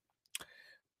course,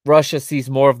 Russia sees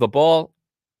more of the ball.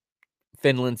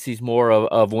 Finland sees more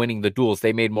of winning the duels.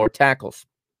 They made more tackles.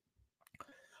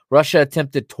 Russia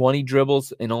attempted 20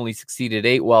 dribbles and only succeeded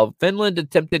 8, while Finland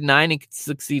attempted 9 and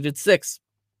succeeded 6.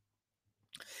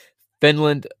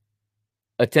 Finland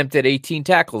attempted 18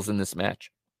 tackles in this match.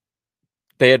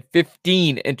 They had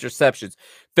 15 interceptions.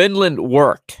 Finland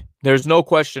worked. There's no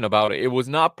question about it. It was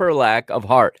not per lack of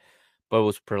heart, but it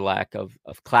was per lack of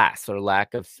class or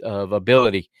lack of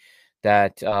ability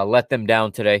that let them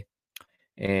down today.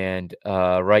 And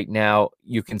right now,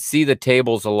 you can see the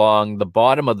tables along the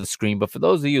bottom of the screen. But for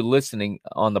those of you listening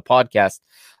on the podcast,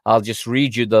 I'll just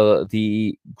read you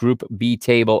the Group B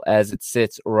table as it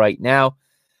sits right now.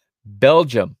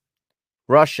 Belgium,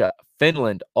 Russia,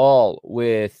 Finland, all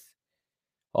with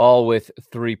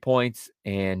 3 points,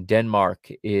 and Denmark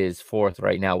is 4th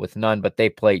right now with none. But they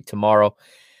play tomorrow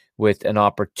with an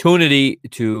opportunity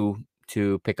to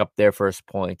pick up their first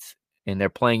points, and they're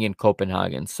playing in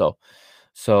Copenhagen. So,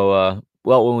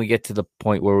 well, when we get to the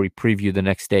point where we preview the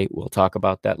next day, we'll talk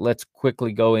about that. Let's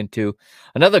quickly go into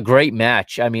another great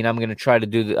match. I mean, I'm going to try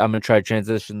to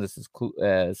transition this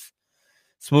as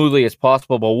smoothly as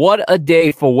possible. But what a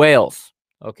day for Wales!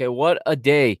 Okay, what a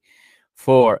day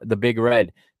for the Big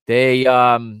Red. They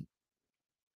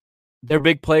their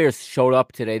big players showed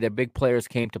up today. Their big players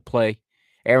came to play.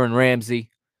 Aaron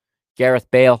Ramsey, Gareth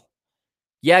Bale.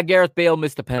 Yeah, Gareth Bale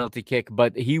missed a penalty kick,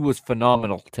 but he was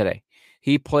phenomenal today.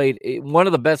 He played one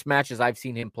of the best matches I've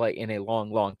seen him play in a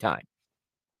long, long time.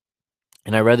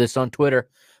 And I read this on Twitter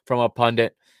from a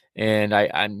pundit,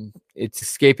 and it's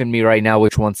escaping me right now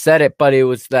which one said it, but it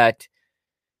was that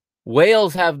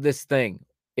Wales have this thing.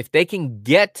 If they can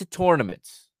get to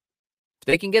tournaments, if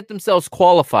they can get themselves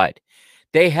qualified,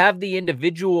 they have the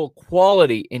individual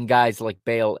quality in guys like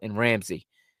Bale and Ramsey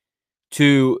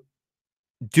to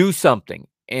do something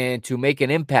and to make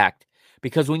an impact.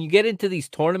 Because when you get into these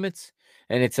tournaments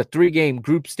and it's a 3-game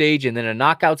group stage and then a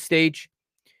knockout stage,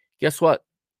 guess what?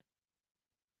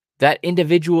 That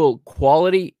individual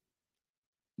quality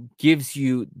gives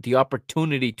you the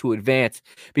opportunity to advance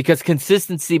because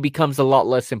consistency becomes a lot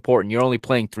less important. You're only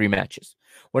playing 3 matches.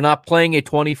 We're not playing a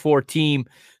 24-team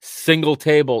single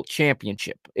table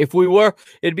championship. If we were,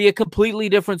 it'd be a completely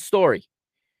different story.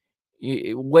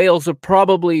 Wales would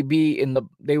probably be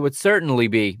they would certainly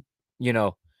be,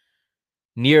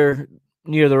 near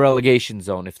the relegation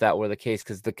zone if that were the case,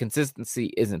 because the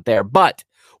consistency isn't there. But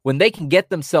when they can get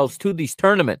themselves to these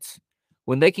tournaments,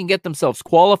 when they can get themselves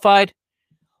qualified,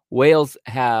 Wales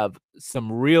have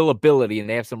some real ability and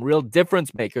they have some real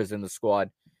difference makers in the squad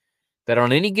that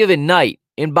on any given night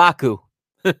in Baku,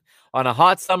 on a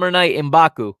hot summer night in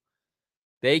Baku,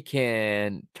 they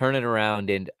can turn it around.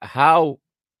 And how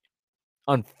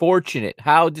unfortunate,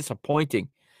 how disappointing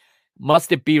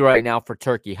must it be right now for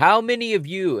Turkey? How many of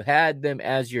you had them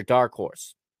as your dark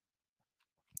horse?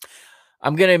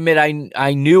 I'm going to admit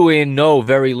I knew and know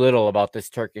very little about this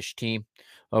Turkish team.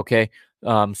 Okay.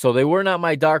 So they were not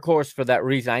my dark horse for that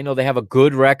reason. I know they have a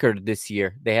good record this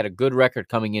year. They had a good record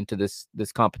coming into this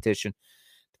competition.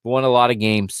 They won a lot of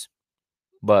games,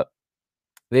 but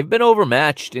they've been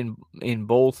overmatched in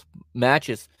both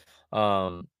matches.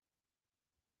 You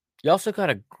also got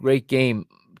a great game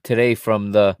today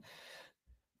from the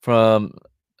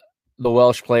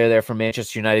Welsh player there from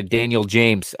Manchester United, Daniel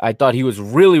James. I thought he was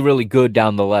really, really good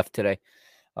down the left today.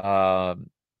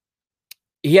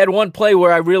 He had one play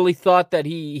where I really thought that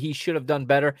he should have done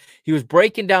better. He was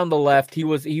breaking down the left. He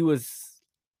was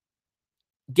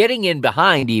getting in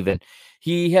behind even.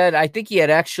 I think he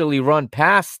had actually run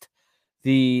past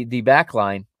the back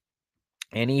line,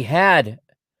 and he had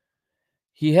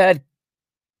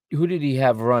who did he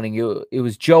have running? It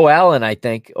was Joe Allen, I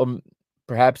think.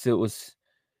 Perhaps it was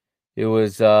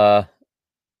Kiefer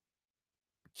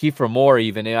Moore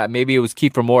even. Maybe it was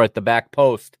Kiefer Moore at the back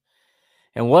post.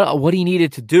 And what he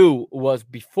needed to do was,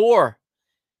 before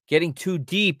getting too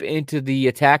deep into the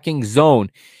attacking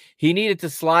zone, he needed to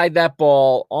slide that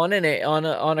ball on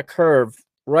a curve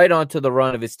right onto the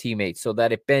run of his teammates so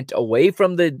that it bent away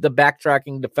from the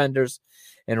backtracking defenders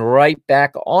and right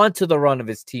back onto the run of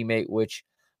his teammate, which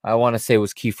I want to say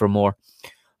was Kiefer Moore.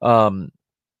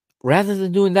 Rather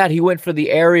than doing that, he went for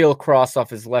the aerial cross off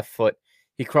his left foot.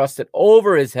 He crossed it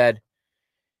over his head,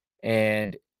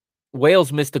 and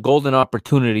Wales missed a golden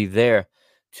opportunity there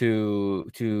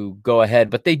to go ahead,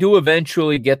 but they do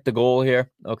eventually get the goal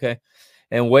here. Okay,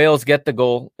 and Wales get the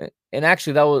goal, and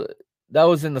actually that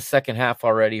was in the second half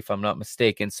already, if I'm not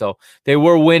mistaken. So they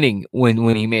were winning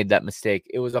when he made that mistake.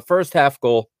 It was a first half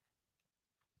goal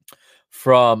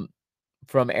from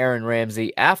Aaron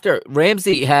Ramsey after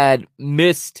Ramsey had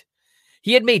missed.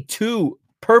 He had made two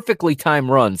perfectly timed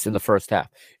runs in the first half,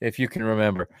 if you can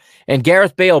remember. And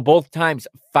Gareth Bale both times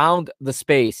found the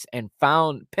space and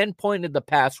pinpointed the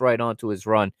pass right onto his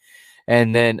run.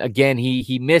 And then again,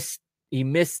 he missed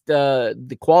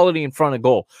the quality in front of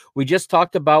goal. We just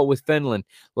talked about with Finland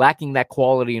lacking that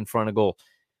quality in front of goal.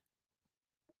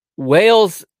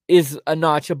 Wales is a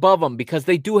notch above them because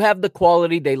they do have the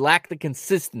quality. They lack the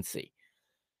consistency.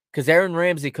 Because Aaron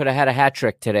Ramsey could have had a hat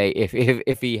trick today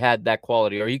if he had that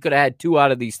quality, or he could have had 2 out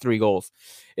of these 3 goals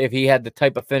if he had the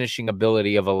type of finishing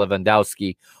ability of a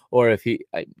Lewandowski, or if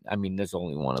I mean, there's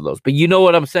only one of those, but you know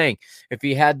what I'm saying. If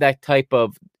he had that type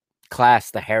of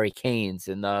class, the Harry Kanes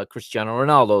and the Cristiano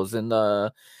Ronaldos and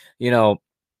the,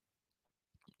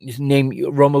 name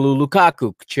Romelu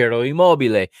Lukaku, Ciro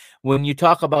Immobile. When you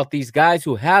talk about these guys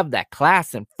who have that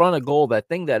class in front of goal, that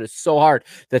thing that is so hard,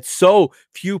 that so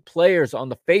few players on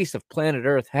the face of planet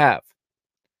Earth have.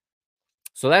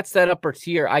 So that's that upper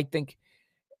tier. I think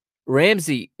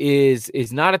Ramsey is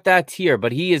not at that tier,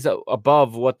 but he is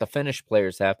above what the Finnish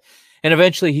players have. And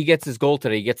eventually he gets his goal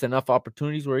today. He gets enough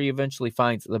opportunities where he eventually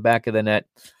finds the back of the net.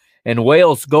 And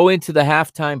Wales go into the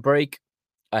halftime break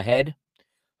ahead,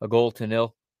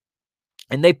 1-0.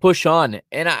 And they push on.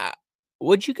 And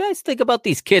what'd you guys think about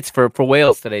these kits for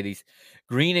Wales today? These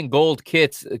green and gold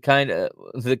kits. Kind of,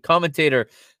 the commentator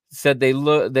said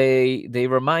they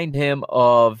remind him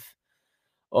of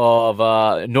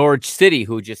Norwich City,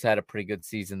 who just had a pretty good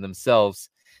season themselves.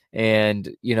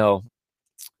 And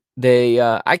they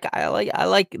I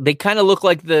like they kind of look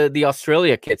like the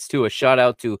Australia kits too. A shout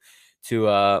out to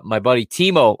my buddy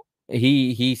Timo.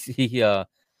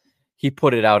 He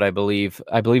put it out, I believe.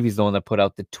 I believe he's the one that put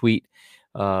out the tweet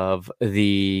of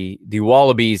the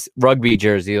Wallabies rugby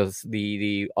jersey,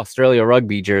 the Australia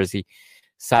rugby jersey,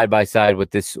 side by side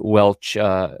with this Welsh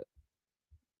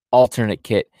alternate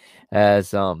kit.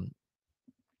 As I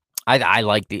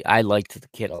liked the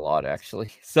kit a lot,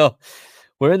 actually. So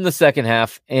we're in the second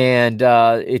half, and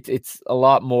it's a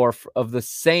lot more of the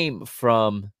same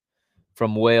from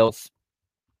Wales,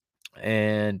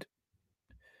 and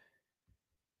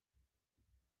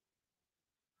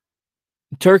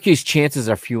Turkey's chances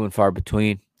are few and far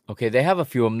between. Okay, they have a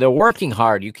few of them. They're working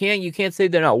hard. You can't say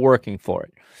they're not working for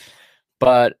it,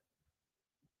 but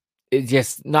it's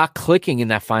just not clicking in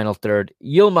that final third.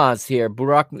 Yilmaz here,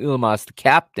 Burak Yilmaz, the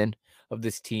captain of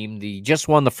this team, just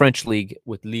won the French league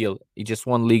with Lille. He just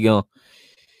won Ligue 1.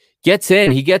 Gets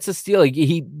in. He gets a steal.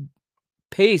 He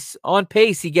on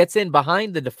pace. He gets in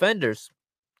behind the defenders.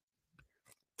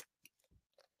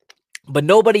 But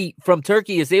nobody from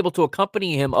Turkey is able to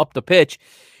accompany him up the pitch.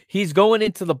 He's going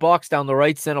into the box down the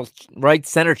right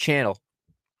center channel.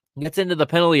 Gets into the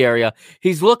penalty area.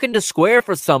 He's looking to square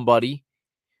for somebody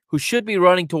who should be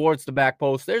running towards the back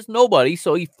post. There's nobody,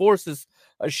 so he forces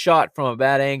a shot from a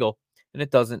bad angle, and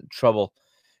it doesn't trouble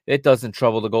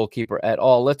the goalkeeper at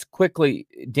all. Let's quickly,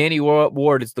 Danny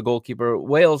Ward is the goalkeeper.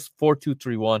 Wales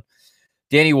 4-2-3-1.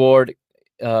 Danny Ward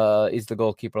is the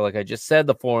goalkeeper, like I just said.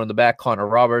 The 4 in the back: Connor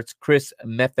Roberts, Chris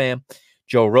Mepham,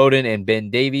 Joe Rodon, and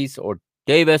Ben Davies or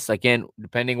Davis. Again,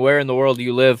 depending where in the world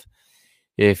you live.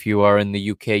 If you are in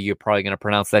the UK, you're probably going to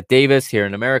pronounce that Davis. Here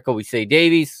in America, we say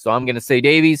Davies, so I'm going to say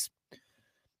Davies.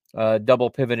 Double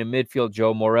pivot in midfield: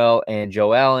 Joe Morel and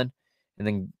Joe Allen. And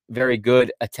then very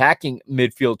good attacking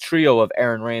midfield trio of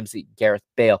Aaron Ramsey, Gareth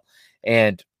Bale,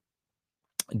 and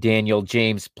Daniel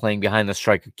James playing behind the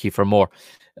striker, Kiefer Moore.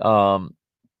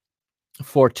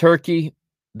 For Turkey,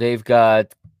 they've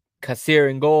got Kasir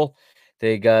in goal.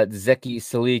 They got Zeki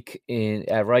Salik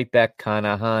at right back.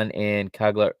 Kanahan and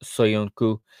Kaglar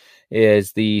Soyuncu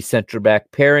is the center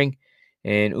back pairing.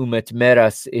 And Umet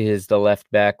Meras is the left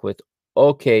back with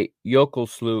Oke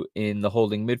Yokoslu in the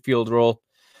holding midfield role.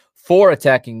 4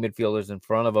 attacking midfielders in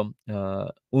front of them.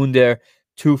 Under,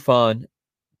 Tufan,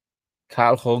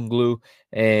 Kalhonglu,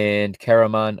 and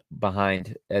Karaman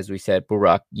behind, as we said,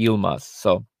 Burak Yilmaz.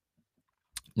 So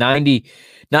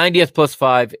 90th plus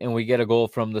 5, and we get a goal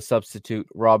from the substitute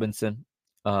Roberts,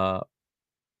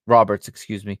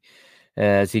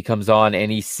 as he comes on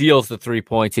and he seals the 3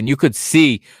 points. And you could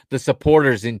see the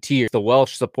supporters in tears, the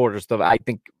Welsh supporters, I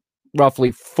think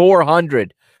roughly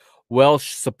 400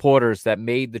 Welsh supporters that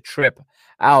made the trip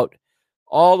out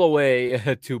all the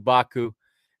way to Baku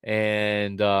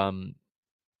and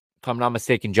if I'm not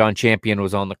mistaken, John Champion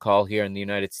was on the call here in the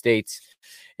United States.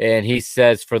 And he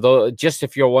says, just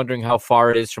if you're wondering how far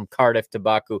it is from Cardiff to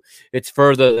Baku, it's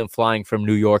further than flying from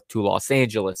New York to Los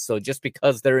Angeles. So just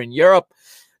because they're in Europe,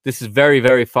 this is very,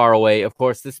 very far away. Of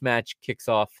course, this match kicks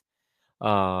off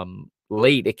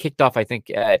late. It kicked off, I think,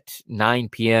 at 9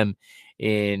 p.m.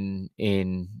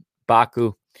 in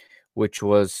Baku, which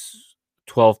was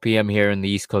 12 p.m. here in the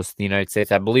East Coast of the United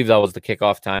States. I believe that was the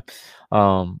kickoff time.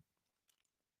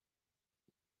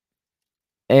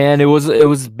 And it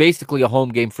was basically a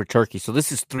home game for Turkey. So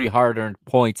this is 3 hard-earned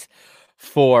points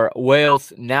for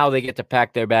Wales. Now they get to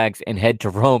pack their bags and head to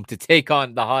Rome to take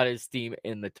on the hottest team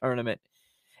in the tournament.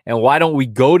 And why don't we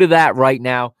go to that right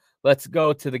now? Let's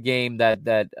go to the game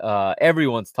that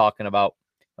everyone's talking about.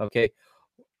 Okay,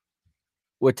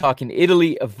 we're talking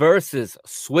Italy versus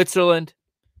Switzerland,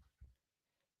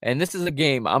 and this is a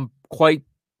game I'm quite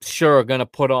sure going to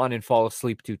put on and fall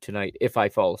asleep to tonight if I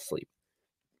fall asleep.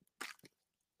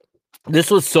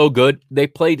 This was so good. They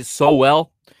played so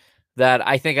well that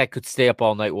I think I could stay up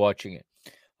all night watching it.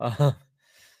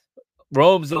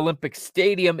 Rome's Olympic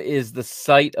Stadium is the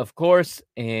site, of course,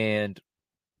 and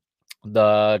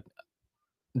the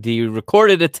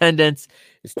recorded attendance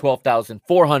is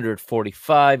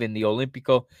 12,445 in the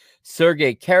Olimpico.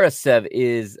 Sergei Karasev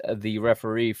is the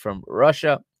referee from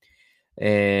Russia.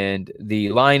 And the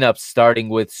lineup starting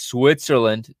with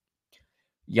Switzerland.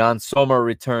 Jan Sommer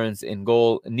returns in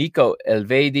goal. Nico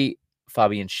Elvedi,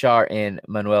 Fabian Schär, and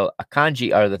Manuel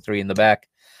Akanji are the 3 in the back.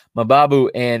 Mababu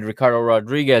and Ricardo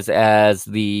Rodriguez as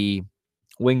the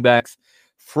wingbacks.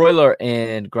 Freuler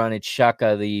and Granit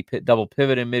Xhaka, the double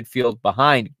pivot in midfield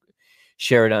behind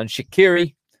Sheridan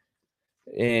Shaqiri.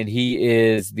 And he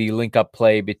is the link-up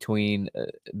play between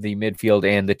the midfield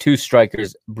and the 2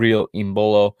 strikers, Breel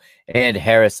Imbolo and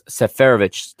Haris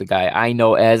Seferovic, the guy I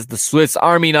know as the Swiss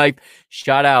Army knife.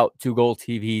 Shout out to Goal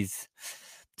TV's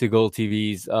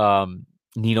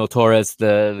Nino Torres,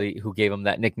 who gave him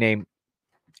that nickname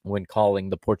when calling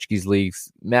the Portuguese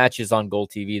league's matches on Goal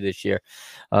TV this year.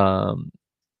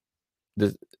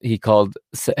 He called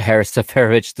Haris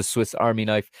Seferovic the Swiss Army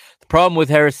knife. The problem with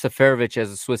Haris Seferovic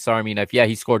as a Swiss Army knife, yeah,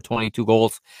 he scored 22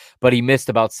 goals, but he missed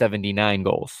about 79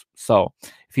 goals. So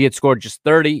if he had scored just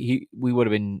 30, we would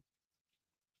have been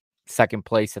second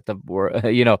place at the,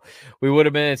 we would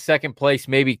have been in second place,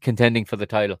 maybe contending for the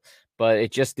title. But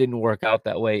it just didn't work out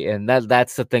that way. And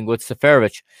that's the thing with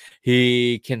Seferovic.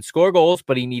 He can score goals,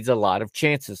 but he needs a lot of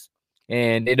chances.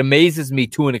 And it amazes me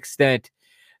to an extent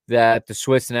that the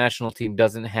Swiss national team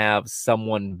doesn't have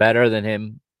someone better than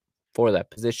him for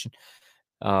that position.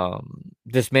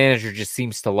 This manager just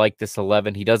seems to like this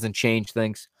 11. He doesn't change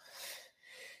things.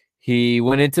 He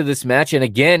went into this match, and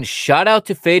again, shout out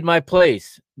to Fade My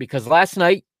Plays, because last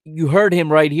night you heard him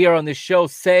right here on this show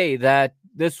say that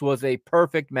this was a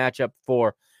perfect matchup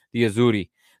for the Azzurri.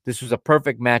 This was a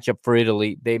perfect matchup for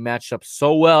Italy. They matched up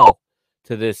so well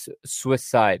to this Swiss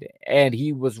side, and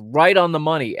he was right on the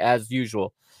money as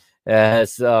usual.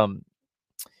 As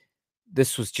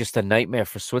this was just a nightmare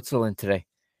for Switzerland today,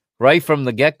 right from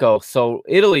the get-go. So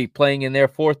Italy playing in their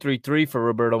 4-3-3 for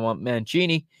Roberto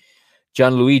Mancini.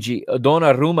 Gianluigi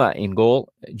Donnarumma in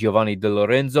goal. Giovanni Di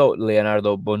Lorenzo,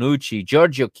 Leonardo Bonucci,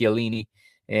 Giorgio Chiellini,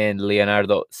 and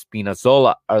Leonardo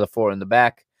Spinazzola are the 4 in the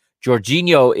back.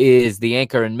 Jorginho is the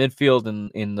anchor in midfield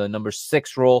in the number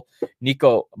 6 role.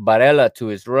 Nico Barella to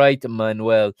his right.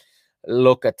 Manuel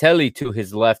Locatelli to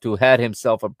his left, who had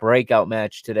himself a breakout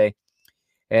match today.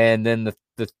 And then the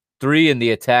 3 in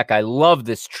the attack. I love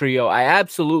this trio. I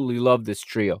absolutely love this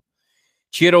trio.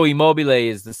 Ciro Immobile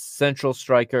is the central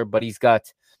striker, but he's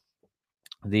got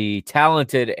the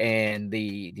talented and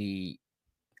the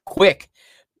quick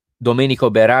Domenico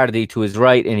Berardi to his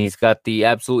right, and he's got the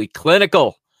absolutely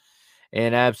clinical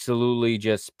and absolutely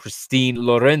just pristine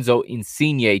Lorenzo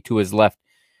Insigne to his left.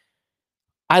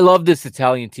 I love this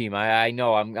Italian team. I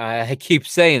know I keep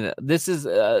saying that. This is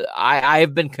I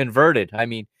have been converted. I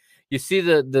mean, you see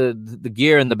the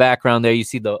gear in the background there. You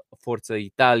see the Forza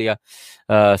Italia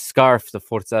scarf, the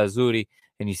Forza Azzurri,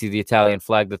 and you see the Italian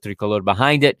flag, the tricolor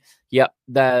behind it. Yep.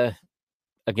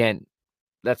 Again,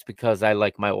 that's because I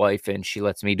like my wife and she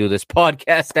lets me do this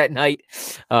podcast at night.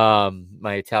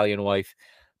 My Italian wife.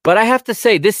 But I have to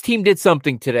say, this team did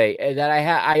something today that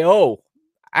I owe.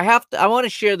 I want to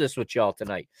share this with y'all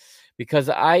tonight because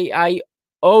I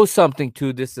owe something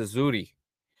to this Azzurri.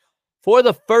 For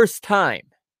the first time,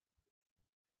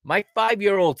 my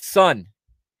 5-year-old son,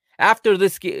 after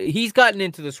this, he's gotten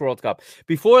into this World Cup.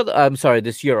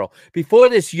 This Euro. Before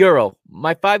this Euro,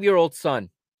 my 5-year-old son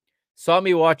saw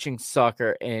me watching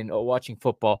soccer and watching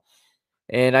football,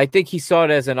 And I think he saw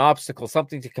it as an obstacle,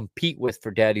 something to compete with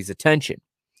for Daddy's attention.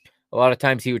 A lot of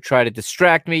times he would try to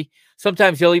distract me.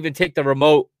 Sometimes he'll even take the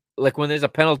remote. Like when there's a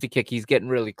penalty kick, he's getting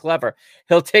really clever.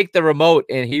 He'll take the remote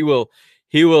and he will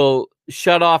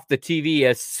shut off the TV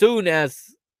as soon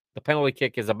as the penalty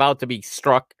kick is about to be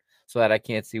struck so that I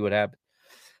can't see what happened.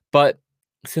 But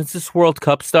since this World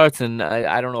Cup starts, and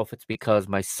I don't know if it's because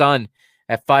my son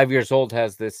at 5 years old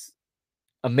has this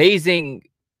amazing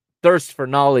thirst for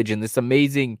knowledge and this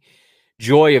amazing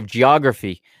joy of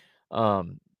geography.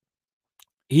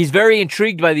 He's very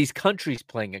intrigued by these countries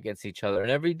playing against each other.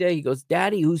 And every day he goes,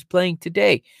 Daddy, who's playing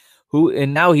today?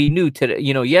 And now he knew today,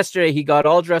 yesterday he got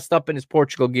all dressed up in his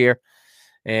Portugal gear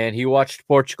and he watched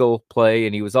Portugal play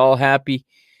and he was all happy.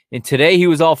 And today he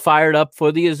was all fired up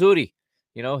for the Azzurri,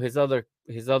 his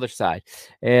other side.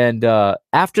 And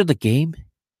after the game,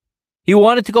 he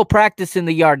wanted to go practice in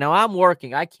the yard. Now I'm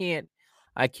working. I can't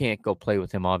go play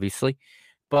with him, obviously,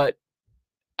 but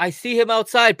I see him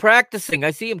outside practicing. I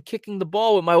see him kicking the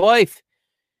ball with my wife.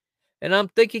 And I'm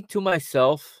thinking to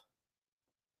myself,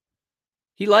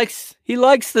 he likes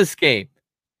this game.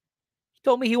 He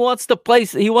told me he wants to play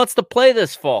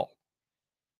this fall.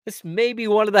 This may be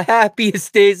one of the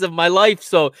happiest days of my life.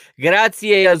 So,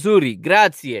 grazie Azzurri,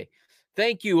 grazie.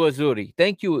 Thank you, Azzurri.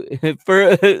 Thank you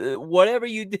for whatever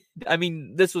you did. I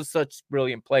mean, this was such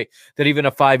brilliant play that even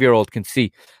a 5-year-old can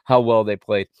see how well they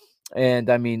played. And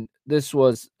I mean, this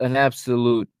was an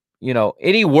absolute,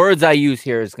 any words I use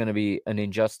here is going to be an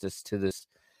injustice to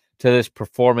this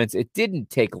performance. It didn't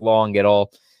take long at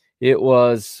all. It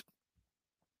was,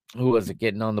 who was it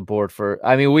getting on the board for?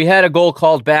 I mean, we had a goal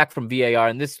called back from VAR,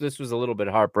 and this was a little bit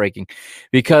heartbreaking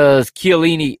because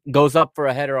Chiellini goes up for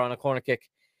a header on a corner kick,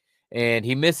 and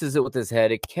he misses it with his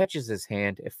head. It catches his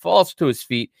hand. It falls to his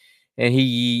feet, and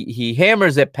he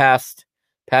hammers it past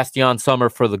Jan Sommer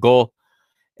for the goal.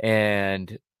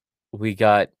 And we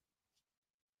got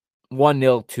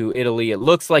 1-0 to Italy. It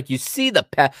looks like you see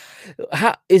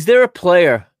is there a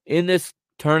player in this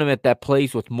tournament that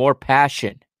plays with more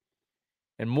passion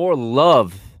and more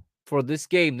love for this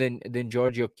game than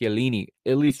Giorgio Chiellini,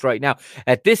 at least right now?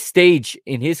 At this stage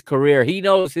in his career, he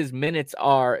knows his minutes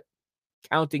are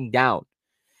counting down.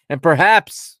 And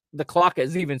perhaps the clock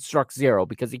has even struck 0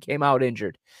 because he came out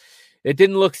injured. It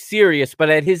didn't look serious, but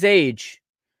at his age,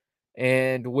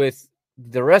 and with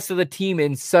the rest of the team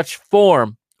in such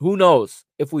form, who knows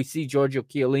if we see Giorgio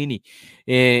Chiellini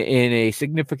in a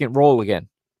significant role again.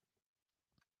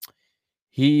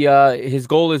 His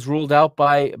goal is ruled out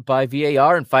by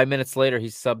VAR, and 5 minutes later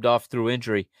he's subbed off through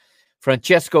injury.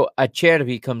 Francesco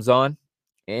Acerbi comes on,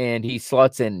 and he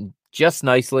slots in just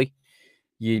nicely.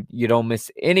 You don't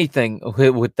miss anything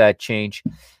with that change.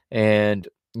 And,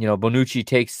 Bonucci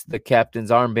takes the captain's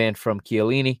armband from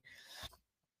Chiellini.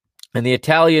 And the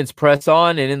Italians press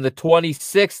on, and in the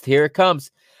 26th, here it comes.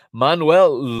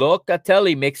 Manuel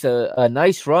Locatelli makes a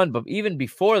nice run, but even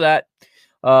before that,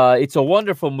 it's a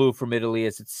wonderful move from Italy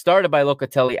as it's started by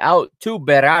Locatelli out to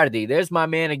Berardi. There's my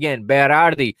man again,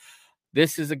 Berardi.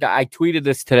 This is a guy, I tweeted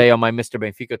this today on my Mr.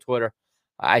 Benfica Twitter.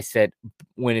 I said,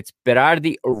 when it's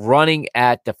Berardi running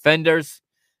at defenders,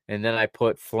 and then I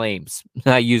put flames.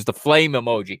 I used the flame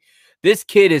emoji. This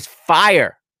kid is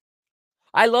fire.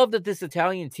 I love that this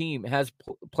Italian team has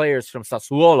players from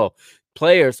Sassuolo,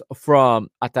 players from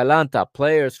Atalanta,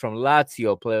 players from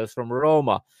Lazio, players from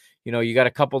Roma. You got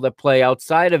a couple that play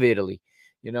outside of Italy.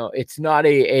 It's not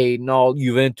a null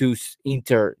Juventus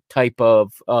Inter type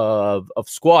of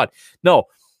squad. No,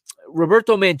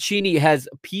 Roberto Mancini has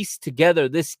pieced together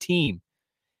this team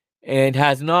and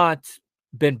has not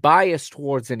been biased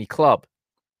towards any club.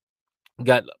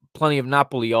 Got plenty of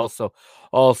Napoli also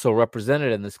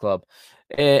represented in this club,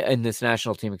 in this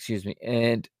national team, excuse me.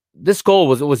 And this goal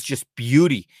was just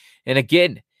beauty. And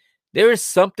again, there is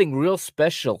something real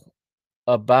special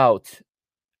about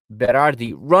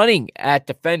Berardi running at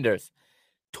defenders,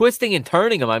 twisting and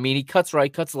turning them. I mean, he cuts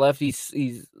right, cuts left.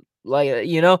 He's like,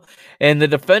 and the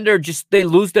defender they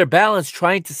lose their balance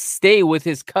trying to stay with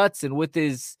his cuts and with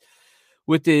his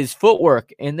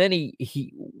footwork. And then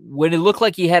he when it looked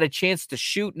like he had a chance to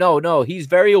shoot, no, he's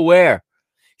very aware.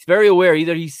 He's very aware.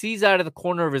 Either he sees out of the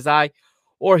corner of his eye,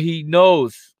 or he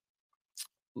knows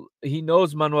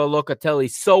Manuel Locatelli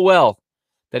so well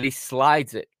that he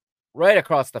slides it right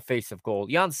across the face of goal.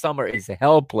 Jan Sommer is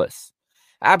helpless,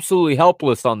 absolutely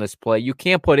helpless on this play. You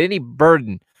can't put any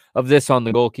burden of this on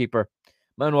the goalkeeper.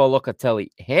 Manuel Locatelli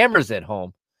hammers it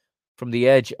home from the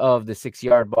edge of the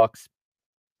 6-yard box.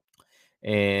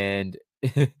 And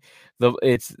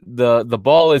The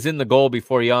ball is in the goal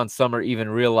before Jan Sommer even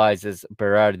realizes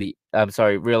Locatelli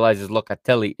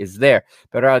is there.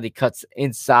 Berardi cuts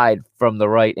inside from the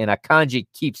right, and Akanji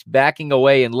keeps backing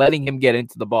away and letting him get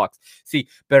into the box. See,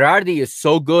 Berardi is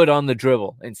so good on the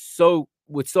dribble and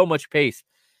with so much pace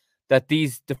that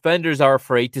these defenders are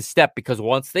afraid to step, because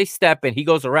once they step and he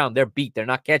goes around, they're beat. They're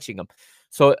not catching him.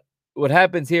 So what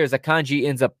happens here is Akanji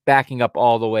ends up backing up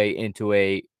all the way into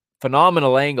a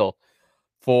phenomenal angle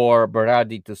for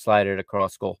Berardi to slide it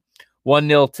across goal.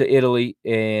 1-0 to Italy,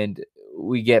 and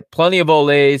we get plenty of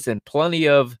olays and plenty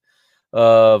of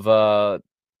ball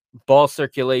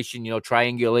circulation,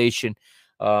 triangulation.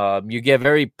 You get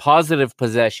very positive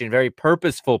possession, very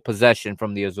purposeful possession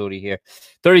from the Azzurri here.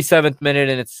 37th minute,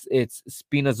 and it's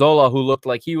Spinazzola who looked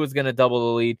like he was going to double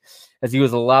the lead, as he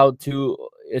was allowed to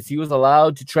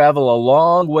travel a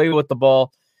long way with the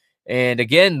ball. And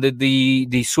again,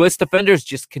 the Swiss defenders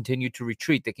just continue to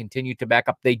retreat. They continue to back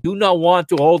up. They do not want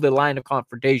to hold a line of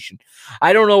confrontation.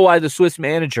 I don't know why the Swiss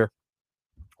manager,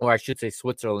 or I should say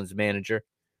Switzerland's manager,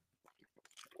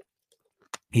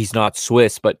 he's not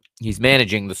Swiss, but he's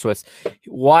managing the Swiss,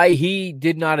 why he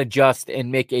did not adjust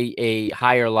and make a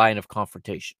higher line of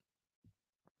confrontation.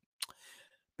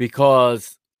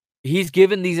 Because he's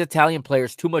given these Italian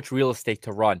players too much real estate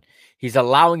to run. He's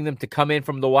allowing them to come in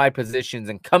from the wide positions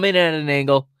and come in at an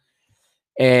angle.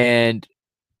 And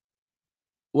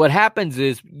what happens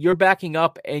is you're backing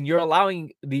up and you're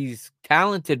allowing these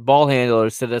talented ball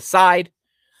handlers to decide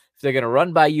if they're going to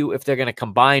run by you, if they're going to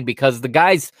combine, because the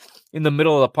guys in the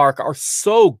middle of the park are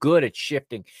so good at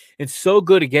shifting and so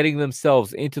good at getting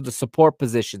themselves into the support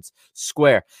positions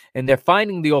square. And they're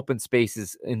finding the open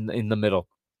spaces in the middle.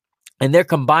 And they're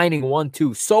combining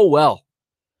 1-2 so well.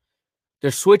 They're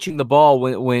switching the ball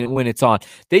when it's on.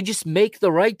 They just make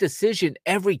the right decision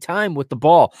every time with the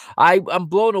ball. I'm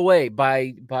blown away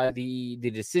by the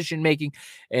decision making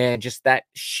and just that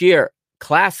sheer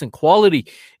class and quality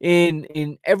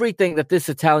in everything that this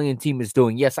Italian team is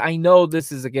doing. Yes, I know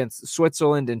this is against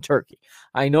Switzerland and Turkey.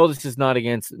 I know this is not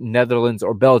against Netherlands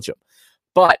or Belgium.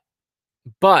 But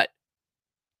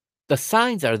the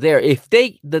signs are there. If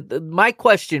my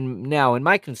question now and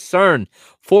my concern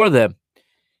for them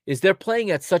is they're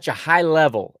playing at such a high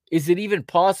level. Is it even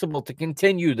possible to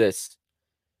continue this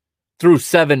through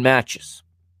 7 matches?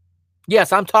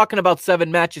 Yes, I'm talking about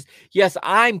 7 matches. Yes,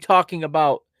 I'm talking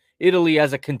about Italy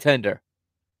as a contender.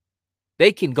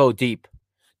 They can go deep.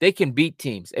 They can beat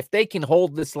teams. If they can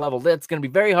hold this level, that's going to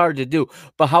be very hard to do.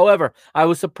 But however, I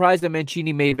was surprised that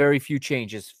Mancini made very few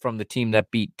changes from the team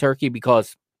that beat Turkey,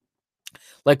 because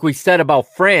like we said about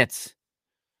France,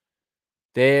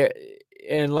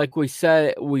 and like we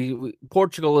said, we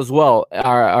Portugal as well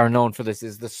are known for this,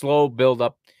 is the slow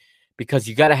build-up, because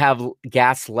you got to have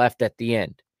gas left at the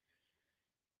end.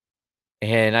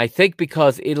 And I think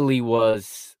because Italy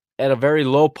was at a very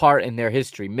low part in their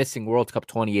history, missing World Cup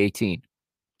 2018,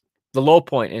 the low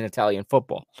point in Italian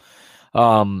football,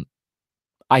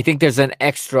 I think there's an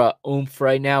extra oomph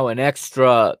right now, an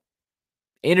extra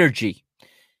energy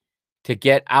to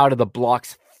get out of the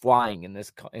blocks flying in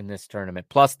this tournament.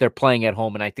 Plus, they're playing at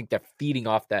home, and I think they're feeding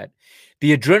off that.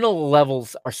 The adrenaline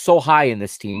levels are so high in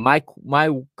this team. My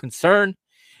concern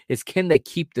is, can they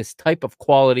keep this type of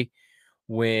quality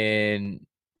when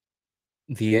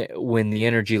the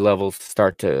energy levels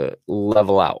start to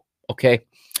level out? Okay,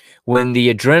 when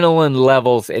the adrenaline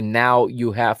levels, and now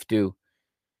you have to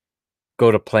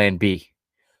go to plan B.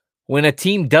 When a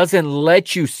team doesn't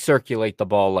let you circulate the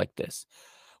ball like this,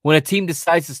 when a team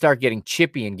decides to start getting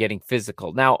chippy and getting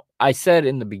physical. Now, I said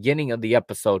in the beginning of the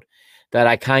episode that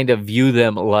I kind of view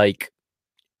them like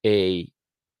a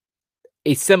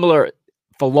similar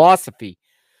philosophy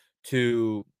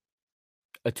to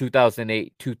a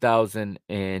 2008,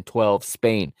 2012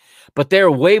 Spain. But they're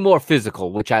way more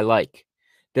physical, which I like.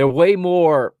 They're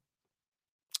but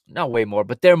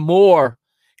they're more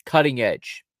cutting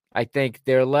edge. I think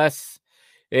they're less,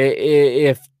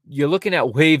 if you're looking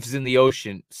at waves in the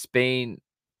ocean, Spain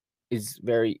is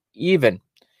very even.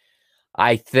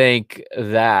 I think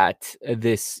that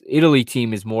this Italy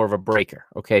team is more of a breaker,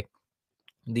 okay?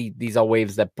 These are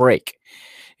waves that break,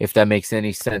 if that makes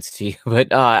any sense to you.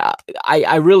 But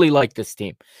I really like this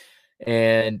team.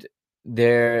 And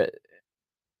their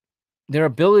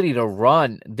ability to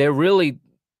run, they're really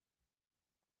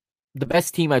the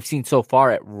best team I've seen so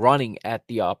far at running at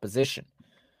the opposition.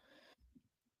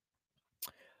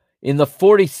 In the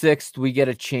 46th, we get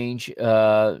a change.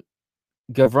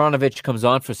 Gavranovic comes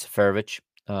on for Seferovic,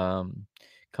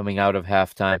 coming out of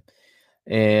halftime.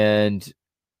 And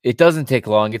it doesn't take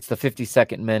long. It's the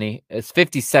 52nd minute. It's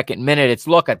 52nd minute. It's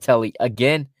Locatelli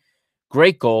again.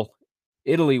 Great goal.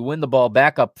 Italy win the ball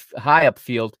back up high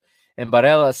upfield, and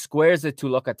Barella squares it to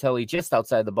Locatelli just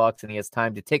outside the box, and he has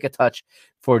time to take a touch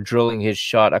for drilling his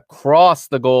shot across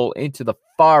the goal into the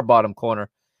far bottom corner.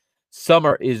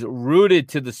 Sommer is rooted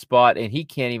to the spot, and he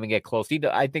can't even get close.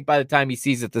 I think by the time he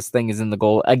sees it, this thing is in the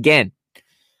goal again.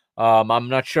 I'm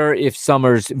not sure if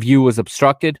Sommer's view was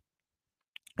obstructed.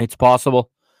 It's possible.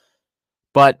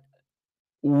 But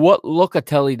what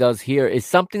Locatelli does here is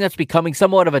something that's becoming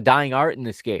somewhat of a dying art in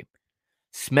this game.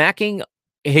 Smacking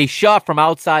a shot from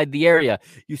outside the area.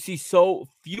 You see so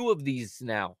few of these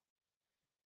now.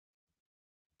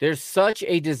 There's such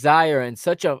a desire and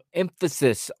such an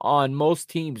emphasis on most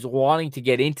teams wanting to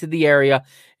get into the area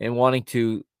and wanting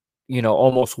to,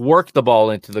 almost work the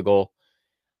ball into the goal.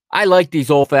 I like these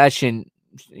old-fashioned,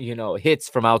 hits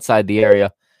from outside the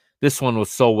area. This one was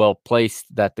so well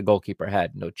placed that the goalkeeper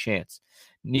had no chance.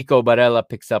 Nico Barella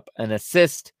picks up an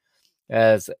assist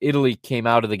as Italy came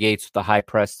out of the gates with a high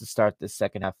press to start the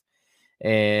second half.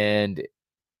 And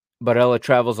Barella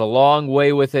travels a long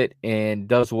way with it and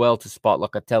does well to spot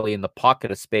Locatelli in the pocket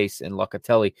of space. And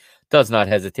Locatelli does not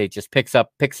hesitate, just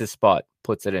picks his spot,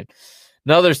 puts it in.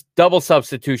 Another double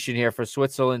substitution here for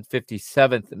Switzerland,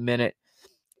 57th minute.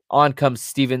 On comes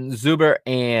Steven Zuber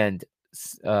and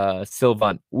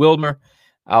Sylvain Wilmer.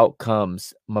 Out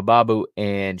comes Mababu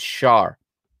and Schär.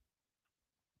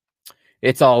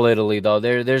 It's all Italy, though.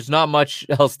 There's not much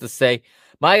else to say.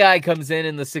 My guy comes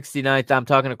in the 69th. I'm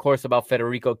talking, of course, about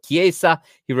Federico Chiesa.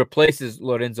 He replaces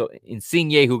Lorenzo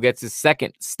Insigne, who gets his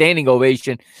second standing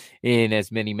ovation in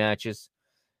as many matches.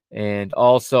 And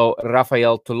also,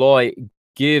 Rafael Toloi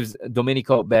gives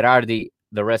Domenico Berardi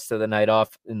the rest of the night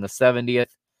off in the 70th.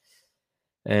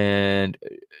 And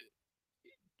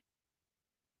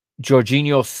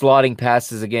Jorginho slotting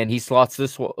passes again. He slots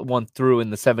this one through in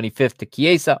the 75th to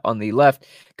Chiesa on the left.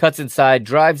 Cuts inside,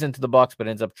 drives into the box, but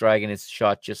ends up dragging his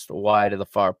shot just wide of the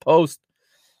far post.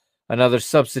 Another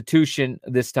substitution,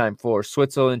 this time for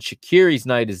Switzerland. Shaqiri's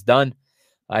night is done.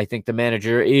 I think the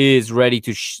manager is ready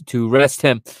to rest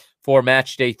him for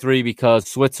match day 3 because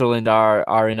Switzerland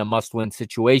are in a must-win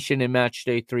situation in match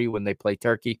day 3 when they play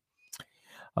Turkey.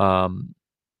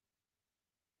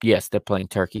 Yes, they're playing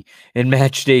Turkey in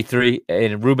match day 3,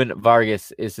 and Ruben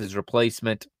Vargas is his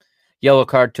replacement. Yellow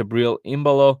card to Breel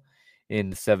Imbolo in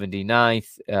the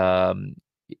 79th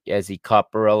as he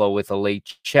caught Barella with a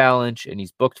late challenge, and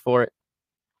he's booked for it.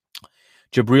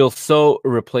 Jabril So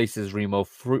replaces Remo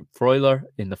Freuler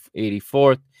in the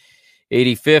 84th.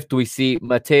 85th, we see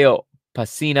Matteo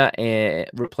Passina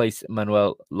replace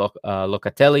Manuel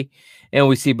Locatelli, and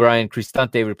we see Brian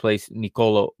Cristante replace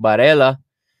Nicolo Barella.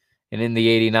 And in the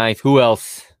 89th, who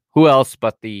else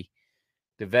but the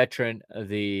veteran,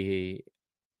 the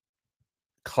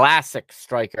classic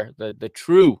striker, the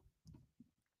true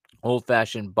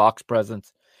old-fashioned box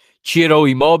presence, Ciro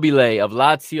Immobile of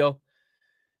Lazio.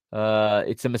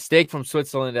 It's a mistake from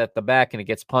Switzerland at the back, and it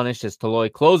gets punished as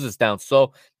Toloi closes down.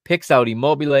 So picks out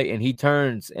Immobile, and he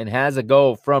turns and has a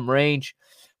go from range,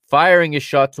 firing his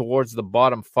shot towards the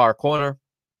bottom far corner.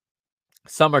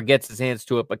 Sommer gets his hands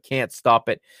to it, but can't stop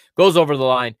it. Goes over the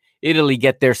line. Italy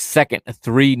get their second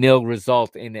 3-0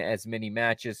 result in as many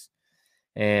matches,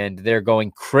 and they're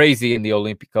going crazy in the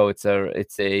Olimpico.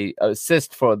 It's a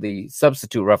assist for the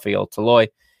substitute Rafael Toloi.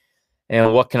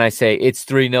 And what can I say? It's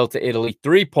 3-0 to Italy.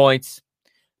 3 points.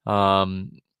 If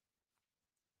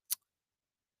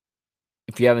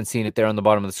you haven't seen it there on the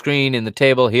bottom of the screen in the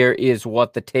table, here is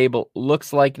what the table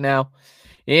looks like now.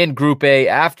 In Group A,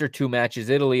 after 2 matches,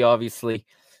 Italy obviously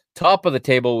top of the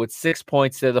table with 6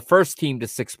 points. They're the first team to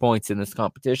 6 points in this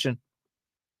competition.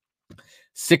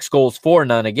 6 goals for,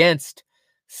 none against.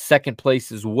 Second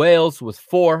place is Wales with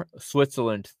 4.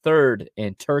 Switzerland third,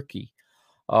 and Turkey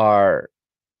are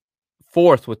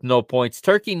fourth with no points.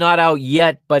 Turkey not out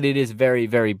yet, but it is very,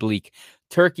 very bleak.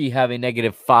 Turkey have a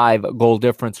 -5 goal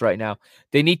difference right now.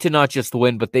 They need to not just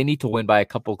win, but they need to win by a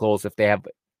couple goals if they have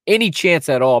any chance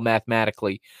at all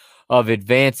mathematically of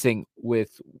advancing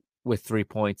with 3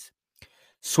 points.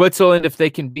 Switzerland, if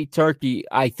they can beat Turkey,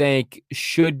 I think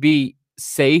should be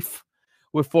safe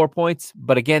with 4 points.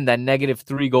 But again, that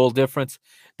 -3 goal difference,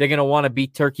 they're going to want to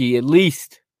beat Turkey at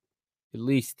least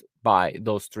by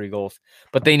those 3 goals.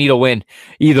 But they need a win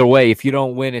either way. If you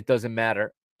don't win, it doesn't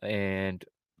matter. And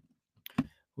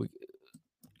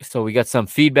so we got some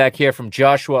feedback here from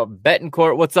Joshua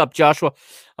Betancourt. What's up, Joshua?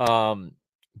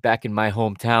 Back in my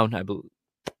hometown, I believe,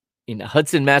 in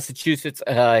Hudson, Massachusetts.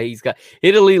 He's got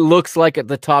Italy looks like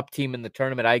the top team in the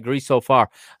tournament. I agree so far.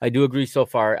 I do agree so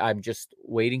far. I'm just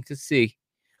waiting to see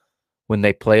when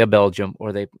they play a Belgium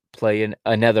or they play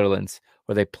a Netherlands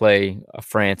or they play a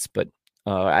France. But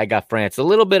I got France a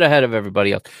little bit ahead of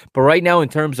everybody else. But right now, in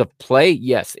terms of play,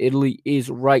 yes, Italy is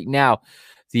right now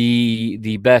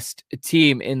the best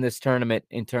team in this tournament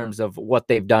in terms of what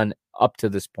they've done up to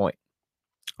this point.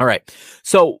 All right.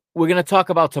 So we're going to talk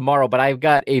about tomorrow, but I've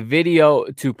got a video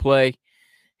to play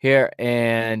here.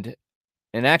 And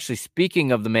actually,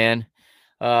 speaking of the man,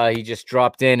 he just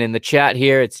dropped in the chat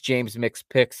here. It's James Mixed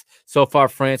Picks. So far,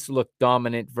 France looked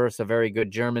dominant versus a very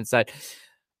good German side.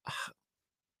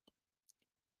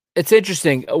 It's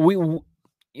interesting. We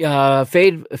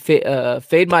fade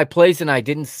my plays, and I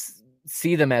didn't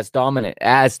see them as dominant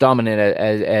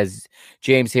as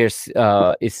James here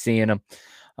is seeing them.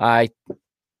 I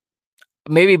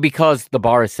maybe because the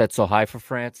bar is set so high for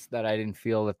France that I didn't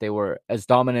feel that they were as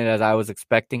dominant as I was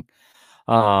expecting.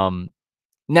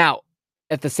 Now,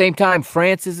 at the same time,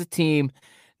 France is a team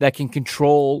that can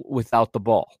control without the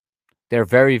ball. They're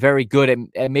very, very good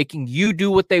at making you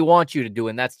do what they want you to do,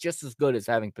 and that's just as good as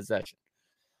having possession.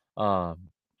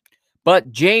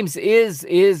 But James is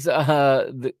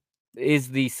the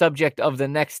subject of the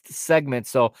next segment,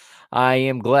 so I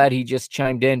am glad he just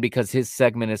chimed in because his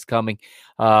segment is coming.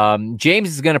 James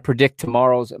is going to predict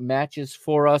tomorrow's matches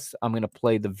for us. I'm going to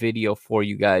play the video for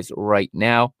you guys right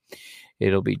now.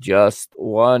 It'll be just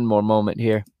one more moment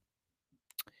here.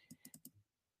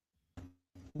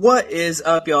 What is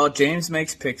up, y'all? James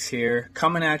Makes Picks here,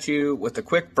 coming at you with a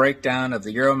quick breakdown of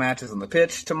the Euro matches on the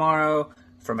pitch tomorrow.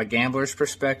 From a gambler's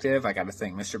perspective, I got to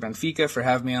thank Mr. Benfica for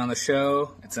having me on the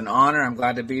show. It's an honor. I'm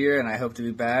glad to be here, and I hope to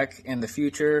be back in the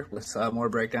future with more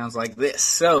breakdowns like this.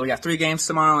 So we got 3 games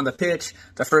tomorrow on the pitch.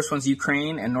 The first one's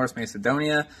Ukraine and North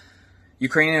Macedonia.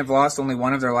 Ukraine have lost only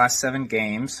one of their last 7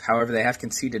 games. However, they have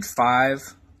conceded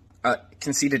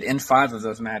in 5 of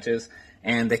those matches,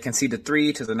 and they conceded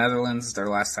 3 to the Netherlands their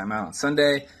last time out on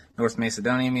Sunday. North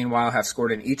Macedonia, meanwhile, have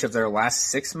scored in each of their last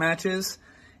 6 matches.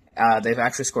 They've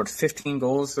actually scored 15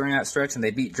 goals during that stretch, and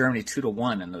they beat Germany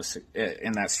 2-1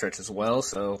 in that stretch as well.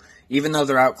 So even though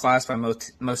they're outclassed by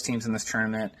most teams in this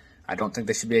tournament, I don't think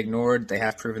they should be ignored. They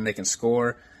have proven they can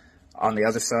score. On the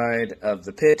other side of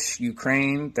the pitch,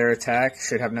 Ukraine, their attack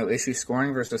should have no issue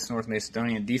scoring versus North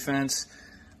Macedonian defense.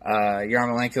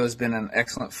 Yarmolenko has been in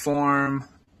excellent form.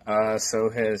 So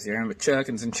has Yaremchuk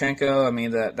and Zinchenko. I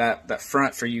mean, that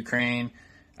front for Ukraine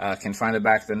can find the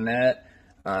back of the net.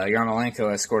 Yarmolenko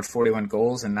has scored 41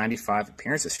 goals and 95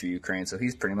 appearances for Ukraine, so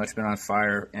he's pretty much been on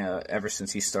fire ever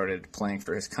since he started playing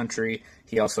for his country.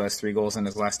 He also has 3 goals in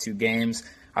his last 2 games.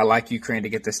 I like Ukraine to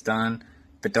get this done,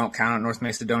 but don't count on North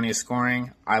Macedonia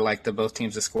scoring. I like both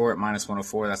teams to score at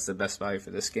 -104. That's the best value for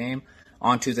this game.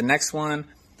 On to the next one.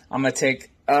 I'm going to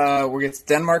take we're going to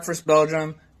Denmark versus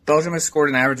Belgium. Belgium has scored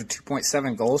an average of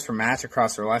 2.7 goals per match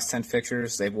across their last 10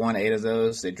 fixtures. They've won 8 of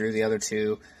those. They drew the other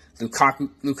 2.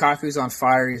 Lukaku's on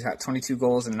fire. He's got 22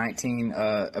 goals and 19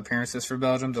 appearances for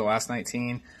Belgium, the last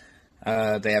 19.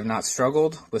 They have not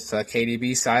struggled with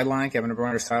KDB sideline, Kevin De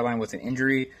Bruyne sideline with an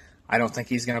injury. I don't think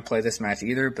he's going to play this match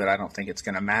either, but I don't think it's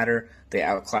going to matter. They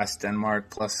outclassed Denmark,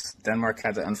 plus Denmark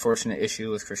had the unfortunate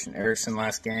issue with Christian Eriksen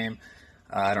last game.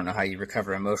 I don't know how you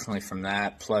recover emotionally from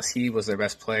that. Plus, he was their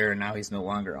best player, and now he's no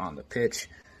longer on the pitch.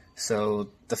 So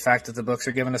the fact that the books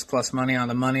are giving us plus money on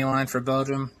the money line for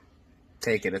Belgium,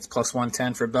 take it. It's plus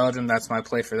 110 for Belgium. That's my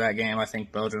play for that game. I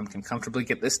think Belgium can comfortably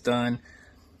get this done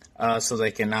so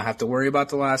they can not have to worry about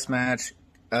the last match,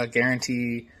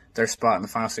 guarantee their spot in the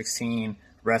final 16,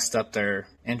 rest up their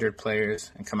injured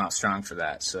players, and come out strong for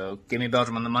that. So give me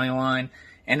Belgium on the money line.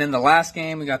 And in the last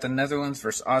game, we got the Netherlands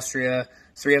versus Austria.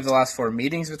 3 of the last 4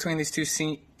 meetings between these two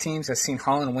teams have seen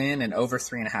Holland win in over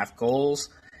 3.5 goals.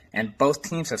 And both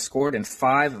teams have scored in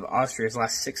 5 of Austria's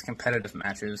last 6 competitive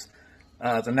matches.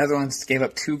 The Netherlands gave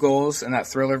up 2 goals in that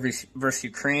thriller versus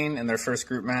Ukraine in their first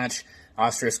group match.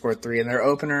 Austria scored 3 in their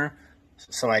opener,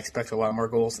 so I expect a lot more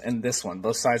goals in this one.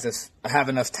 Both sides have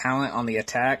enough talent on the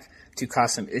attack to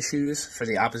cause some issues for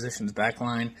the opposition's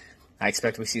backline. I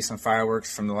expect we see some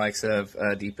fireworks from the likes of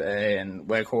Diepe and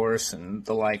Weghorst and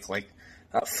the like. Like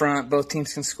up front, both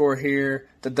teams can score here.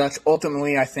 The Dutch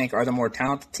ultimately, I think, are the more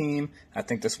talented team. I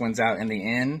think this wins out in the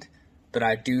end. But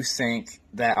I do think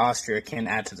that Austria can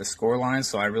add to the scoreline,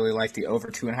 so I really like the over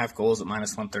 2.5 goals at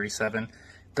 -137.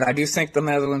 But I do think the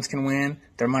Netherlands can win.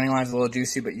 Their money line's a little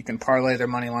juicy, but you can parlay their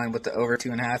money line with the over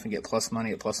 2.5 and get plus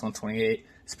money at +128.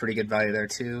 It's pretty good value there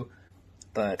too.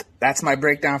 But that's my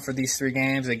breakdown for these 3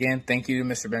 games. Again, thank you to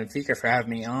Mr. Benfica for having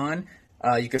me on.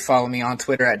 You can follow me on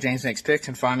Twitter at James Makes Picks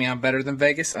and find me on Better Than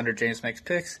Vegas under James Makes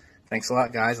Picks. Thanks a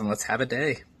lot, guys, and let's have a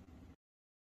day.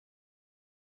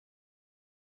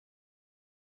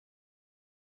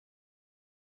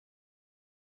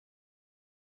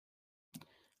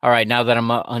 All right, now that I'm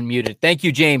unmuted, thank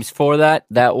you, James, for that.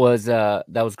 That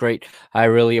was great. I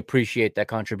really appreciate that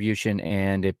contribution,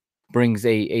 and it brings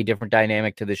a different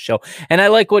dynamic to this show. And I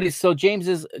like what he's so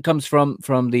James comes from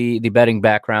the betting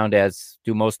background, as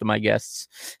do most of my guests,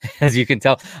 as you can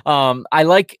tell. I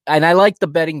like the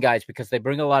betting guys because they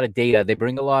bring a lot of data. They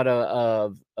bring a lot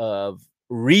of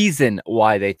reason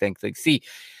why they think things. See,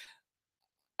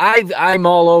 I'm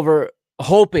all over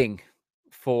hoping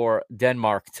for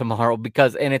Denmark tomorrow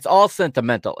and it's all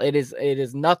sentimental. It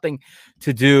is nothing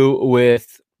to do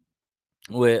with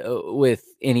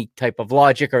any type of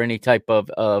logic or any type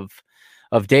of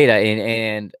data.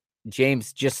 And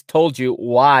James just told you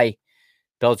why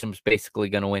Belgium's basically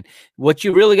going to win. What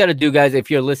you really got to do, guys,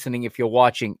 if you're listening, if you're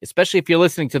watching, especially if you're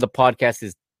listening to the podcast,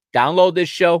 is download this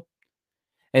show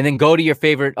and then go to your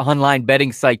favorite online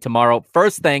betting site tomorrow.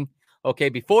 First thing, okay,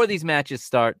 before these matches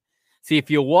start, see if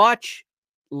you watch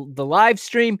the live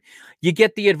stream, you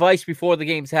get the advice before the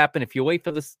games happen. If you wait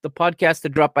for the podcast to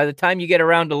drop, by the time you get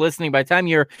around to listening, by the time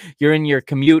you're in your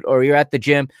commute or you're at the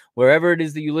gym, wherever it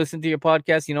is that you listen to your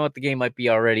podcast, you know what, the game might be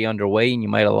already underway and you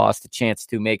might have lost a chance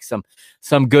to make some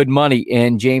good money.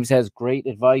 And James has great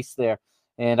advice there.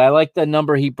 And I like the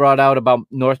number he brought out about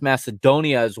North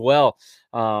Macedonia as well.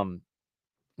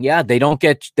 Yeah, they don't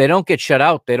get shut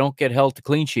out. They don't get held to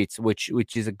clean sheets, which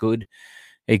is a good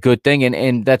thing,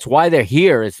 and that's why they're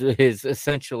here is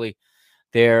essentially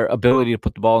their ability to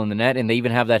put the ball in the net. And they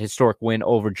even have that historic win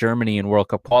over Germany in World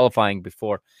Cup qualifying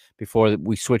before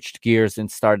we switched gears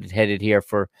and headed here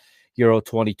for Euro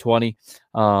 2020.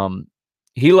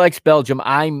 He likes Belgium.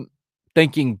 I'm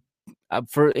thinking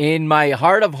in my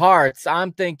heart of hearts,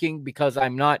 I'm thinking, because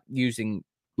I'm not using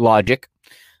logic,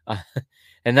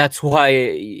 and that's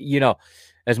why,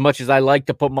 as much as I like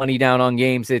to put money down on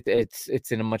games,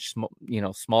 it's in a much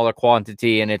smaller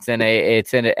quantity, and it's at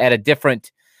a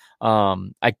different.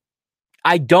 I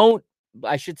don't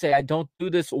do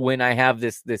this when I have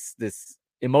this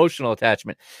emotional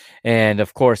attachment. And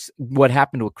of course, what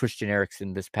happened with Christian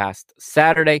Eriksen this past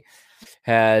Saturday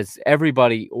has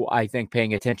everybody, I think,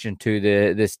 paying attention to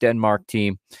this Denmark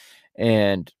team.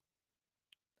 And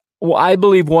I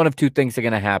believe one of two things are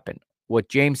going to happen. What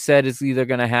James said is either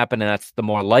going to happen, and that's the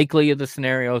more likely of the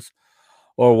scenarios,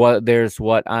 or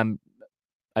what I'm,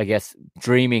 I guess,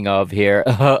 dreaming of here,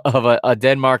 of a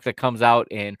Denmark that comes out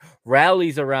and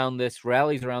rallies around this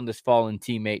fallen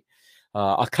teammate,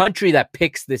 a country that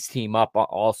picks this team up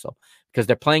also, because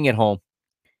they're playing at home.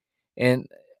 And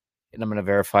I'm going to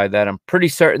verify that. I'm pretty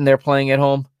certain they're playing at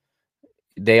home.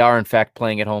 They are, in fact,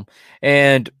 playing at home.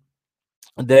 And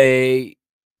they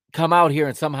come out here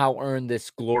and somehow earn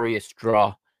this glorious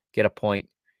draw, get a point,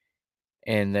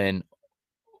 and then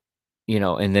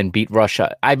beat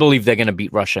Russia. I believe they're going to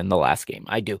beat Russia in the last game.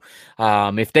 I do.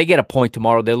 If they get a point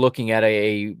tomorrow, they're looking at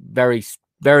a very,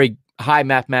 very high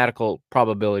mathematical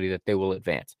probability that they will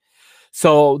advance.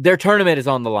 So their tournament is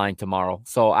on the line tomorrow.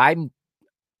 So I'm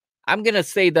going to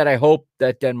say that I hope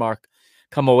that Denmark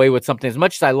come away with something. As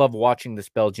much as I love watching this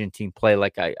Belgian team play,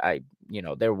 like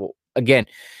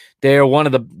they're one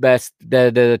of the best,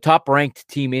 the top ranked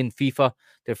team in FIFA.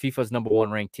 They're FIFA's number one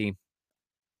ranked team.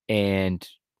 And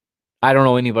I don't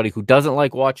know anybody who doesn't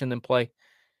like watching them play.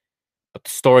 But the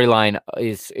storyline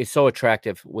is so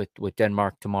attractive with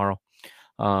Denmark tomorrow.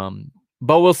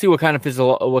 But we'll see what kind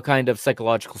of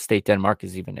psychological state Denmark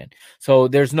is even in. So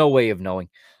there's no way of knowing.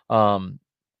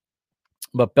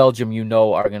 But Belgium,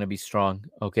 are going to be strong.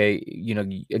 Okay.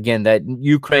 Again, that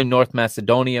Ukraine, North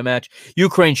Macedonia match,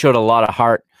 Ukraine showed a lot of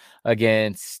heart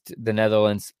against the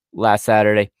Netherlands last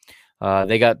Saturday.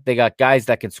 They got guys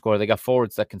that can score. They got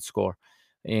forwards that can score.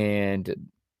 And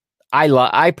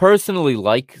I personally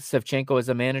like Shevchenko as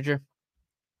a manager.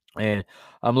 And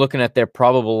I'm looking at their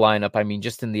probable lineup. I mean,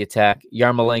 just in the attack,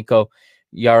 Yarmolenko,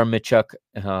 Yaremchuk,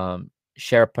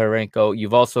 Shaparenko.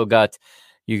 You've also got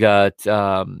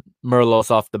Merlos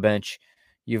off the bench.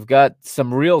 You've got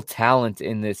some real talent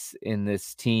in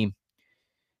this team,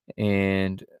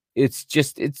 and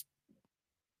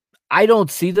I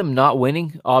don't see them not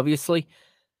winning, obviously.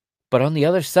 But on the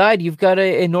other side, you've got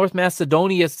a North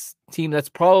Macedonia team that's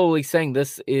probably saying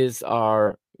this is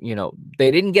our,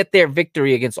 they didn't get their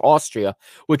victory against Austria,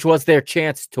 which was their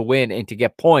chance to win and to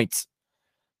get points.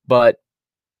 But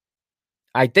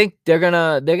I think they're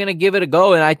gonna give it a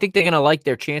go, and I think they're gonna like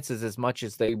their chances as much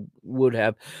as they would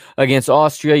have against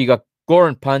Austria. You got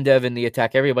Goran Pandev in the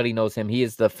attack. Everybody knows him. He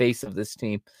is the face of this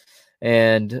team.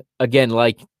 And again,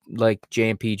 like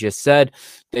JMP just said,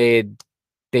 they've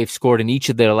scored in each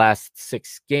of their last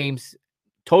 6 games,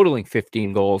 totaling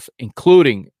 15 goals,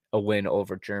 including a win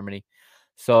over Germany.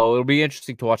 So it'll be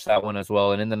interesting to watch that one as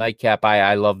well. And in the nightcap,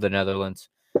 I love the Netherlands.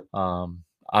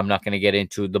 I'm not going to get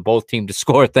into the both team to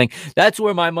score thing. That's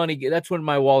where that's when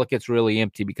my wallet gets really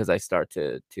empty, because I start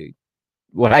to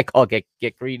what I call get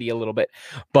greedy a little bit.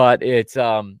 But it's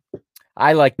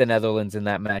I like the Netherlands in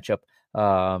that matchup.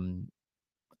 I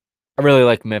really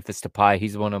like Memphis Depay.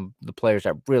 He's one of the players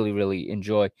I really, really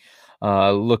enjoy.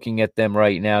 Looking at them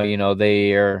right now,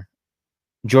 they are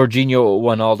Jorginho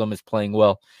Wijnaldum is playing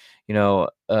well.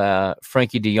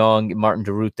 Frankie De Jong, Martin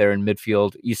de Root there in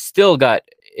midfield. You still got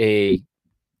De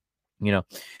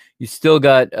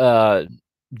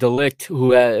Ligt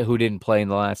who didn't play in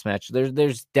the last match.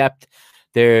 There's depth,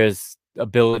 there's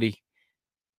ability.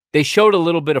 They showed a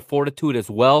little bit of fortitude as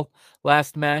well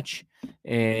last match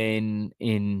in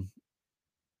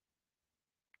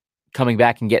coming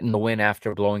back and getting the win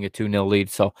after blowing a 2-0 lead.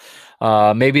 So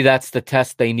maybe that's the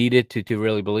test they needed to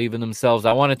really believe in themselves.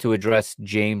 I wanted to address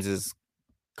James's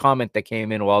comment that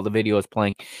came in while the video was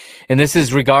playing, and this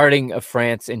is regarding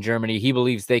France and Germany. He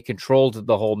believes they controlled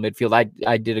the whole midfield.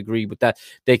 I did agree with that.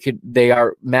 They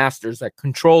are masters at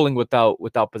controlling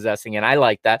without possessing, and I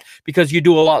like that, because you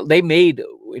do a lot.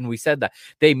 And we said that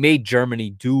they made Germany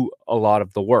do a lot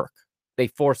of the work. They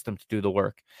forced them to do the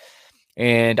work.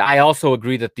 And I also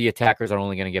agree that the attackers are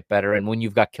only going to get better. And when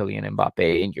you've got Kylian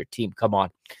Mbappe in your team, come on.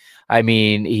 I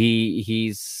mean,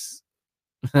 he's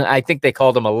I think they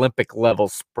called him Olympic level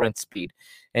sprint speed,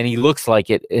 and he looks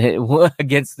like it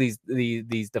against these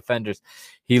defenders.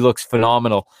 He looks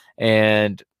phenomenal,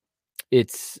 and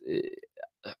it's,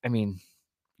 I mean,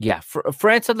 yeah,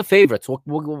 France are the favorites.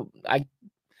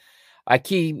 I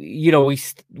keep,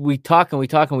 we talk and we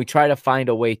talk and we try to find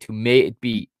a way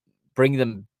to bring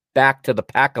them back to the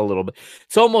pack a little bit.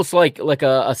 It's almost like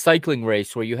a cycling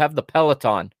race where you have the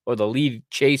peloton or the lead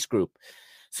chase group.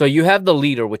 So you have the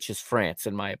leader, which is France,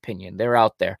 in my opinion. They're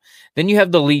out there. Then you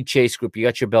have the lead chase group. You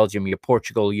got your Belgium, your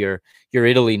Portugal, your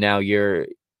Italy now, your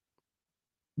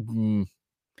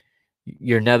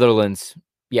Netherlands.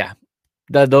 Yeah,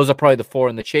 those are probably the four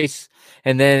in the chase.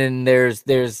 And then there's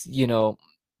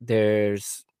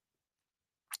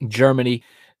Germany.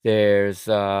 There's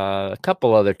a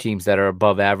couple other teams that are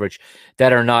above average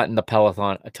that are not in the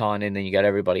peloton, and then you got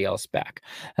everybody else back.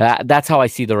 That's how I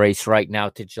see the race right now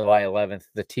to July 11th,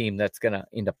 the team that's going to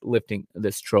end up lifting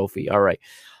this trophy. All right.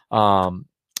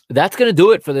 That's going to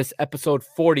do it for this episode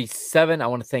 47. I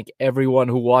want to thank everyone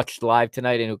who watched live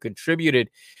tonight and who contributed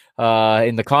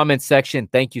in the comments section.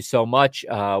 Thank you so much.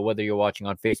 Whether you're watching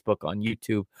on Facebook, on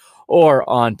YouTube, or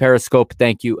on Periscope,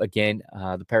 thank you again.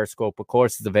 The Periscope, of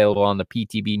course, is available on the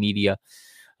PTB Media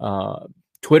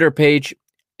Twitter page.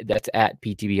 That's at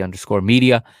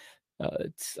PTB_media.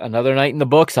 It's another night in the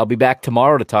books. I'll be back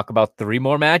tomorrow to talk about 3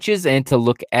 more matches and to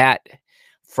look at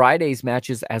Friday's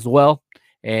matches as well.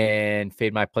 And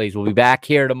Fade My Plays will be back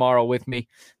here tomorrow with me.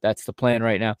 That's the plan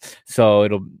right now. So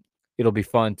it'll be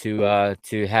fun to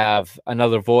have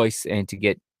another voice and to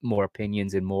get more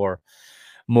opinions and more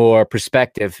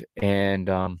perspective. And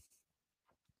I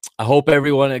hope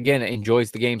everyone again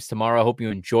enjoys the games tomorrow. I hope you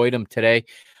enjoyed them today.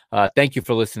 Thank you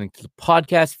for listening to the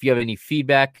podcast. If you have any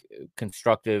feedback,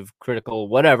 constructive, critical,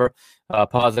 whatever,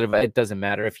 positive, it doesn't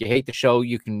matter. If you hate the show,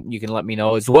 you can let me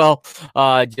know as well.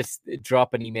 Just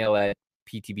drop an email at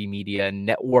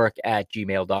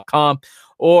ptbmedianetwork@gmail.com,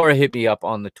 or hit me up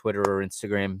on the Twitter or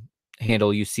Instagram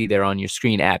handle you see there on your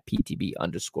screen at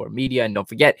PTB_media. And don't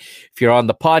forget, if you're on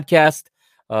the podcast,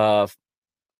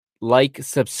 like,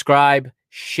 subscribe,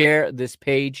 share this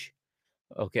page,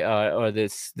 okay, or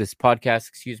this podcast,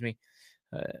 excuse me,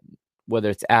 whether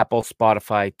it's Apple,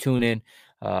 Spotify, TuneIn,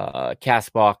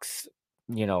 Castbox,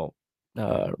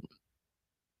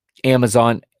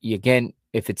 Amazon. Again,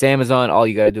 if it's Amazon, all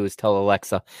you got to do is tell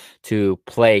Alexa to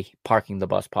play Parking the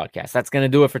Bus podcast. That's going to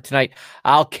do it for tonight.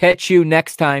 I'll catch you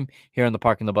next time here on the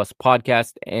Parking the Bus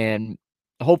podcast. And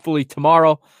hopefully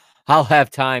tomorrow I'll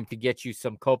have time to get you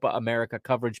some Copa America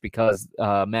coverage, because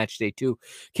match day 2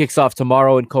 kicks off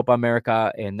tomorrow in Copa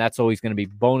America. And that's always going to be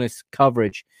bonus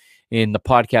coverage in the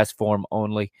podcast form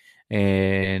only.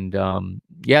 And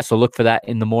so look for that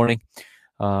in the morning.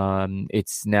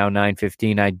 It's now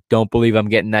 9:15. I don't believe I'm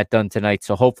getting that done tonight.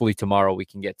 So hopefully tomorrow we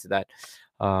can get to that.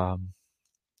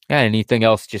 Anything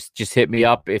else, just hit me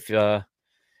up if you got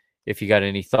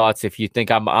any thoughts. If you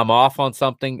think I'm off on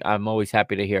something, I'm always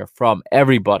happy to hear from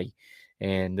everybody.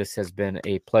 And this has been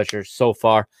a pleasure so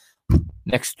far.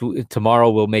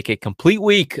 Tomorrow we'll make a complete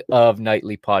week of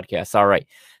nightly podcasts. All right.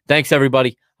 Thanks,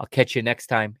 everybody. I'll catch you next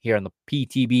time here on the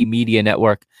PTB Media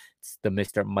Network. It's the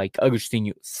Mr. Mike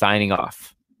Agustinu signing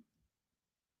off.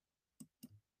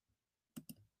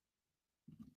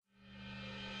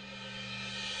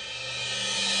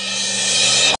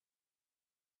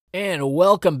 And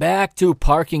welcome back to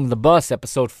Parking the Bus,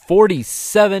 episode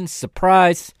 47.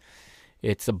 Surprise.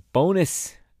 It's a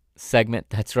bonus segment.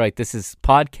 That's right. This is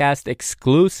podcast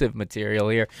exclusive material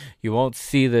here. You won't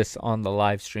see this on the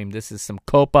live stream. This is some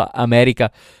Copa America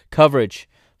coverage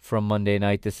from Monday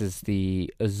night. This is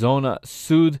the Zona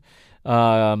Sud,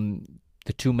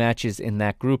 the two matches in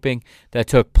that grouping that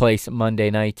took place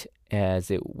Monday night.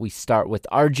 We start with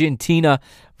Argentina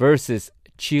versus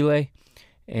Chile.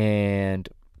 And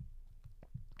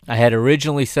I had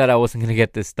originally said I wasn't going to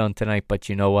get this done tonight, but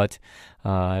you know what?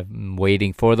 I'm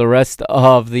waiting for the rest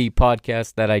of the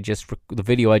podcast the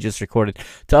video I just recorded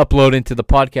to upload into the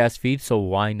podcast feed. So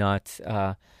why not?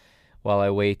 While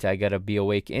I wait, I gotta be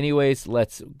awake anyways.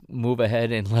 Let's move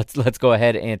ahead and let's go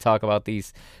ahead and talk about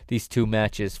these two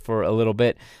matches for a little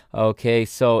bit. Okay,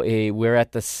 so we're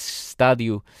at the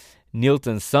Stadio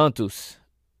Nilton Santos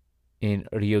in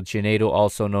Rio de Janeiro,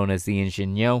 also known as the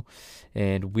Engenhão.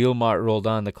 And Wilmar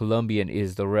Roldan, the Colombian,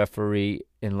 is the referee.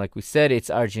 And like we said, it's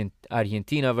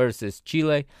Argentina versus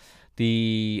Chile.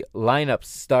 The lineup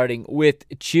starting with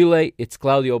Chile, it's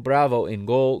Claudio Bravo in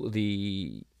goal,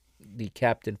 the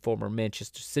captain, former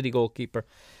Manchester City goalkeeper.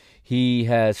 He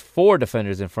has four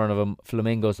defenders in front of him.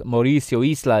 Flamengo's Mauricio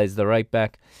Isla is the right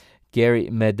back. Gary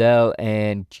Medel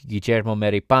and Guillermo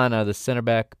Meripana, the center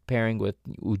back, pairing with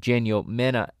Eugenio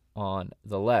Mena on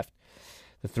the left.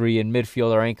 The three in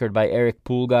midfield are anchored by Eric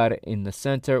Pulgar in the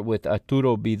center, with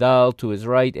Arturo Vidal to his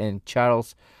right and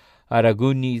Charles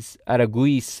Araguiz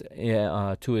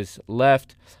to his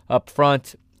left. Up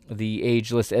front, the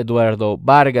ageless Eduardo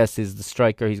Vargas is the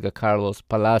striker. He's got Carlos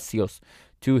Palacios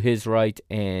to his right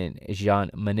and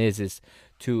Jean Menezes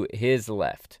to his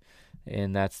left.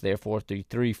 And that's their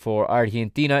 4-3-3 for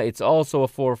Argentina. It's also a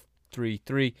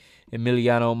 4-3-3.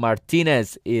 Emiliano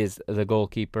Martinez is the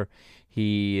goalkeeper.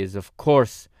 He is, of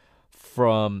course,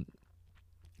 from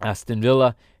Aston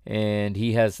Villa, and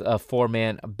he has a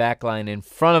four-man backline in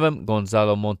front of him.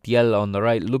 Gonzalo Montiel on the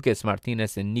right, Lucas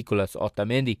Martinez and Nicolas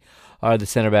Otamendi are the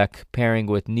center back, pairing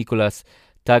with Nicolas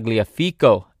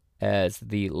Tagliafico as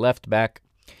the left back.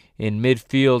 In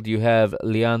midfield, you have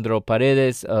Leandro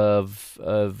Paredes of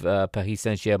Paris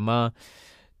Saint-Germain,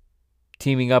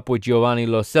 teaming up with Giovanni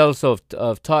Lo Celso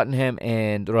of Tottenham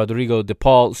and Rodrigo De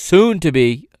Paul, soon to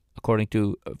be, according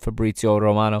to Fabrizio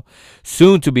Romano,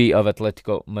 soon to be of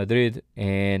Atletico Madrid.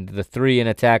 And the three in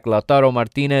attack, Lautaro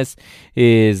Martinez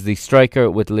is the striker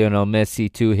with Lionel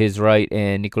Messi to his right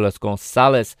and Nicolas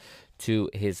Gonzalez to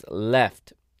his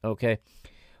left. Okay.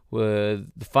 The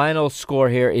final score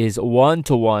here is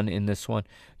 1-1 in this one.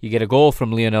 You get a goal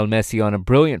from Lionel Messi on a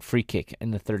brilliant free kick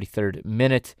in the 33rd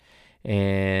minute.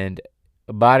 And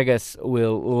Vargas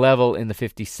will level in the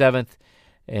 57th.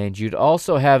 And you'd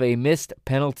also have a missed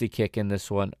penalty kick in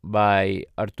this one by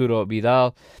Arturo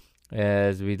Vidal,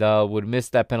 as Vidal would miss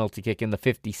that penalty kick in the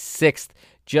 56th,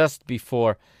 just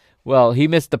before. Well, he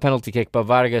missed the penalty kick, but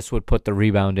Vargas would put the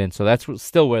rebound in. So that's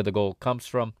still where the goal comes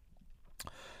from.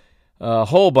 A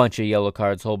whole bunch of yellow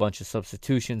cards, whole bunch of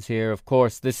substitutions here. Of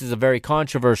course, this is a very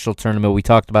controversial tournament. We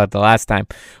talked about it the last time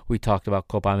we talked about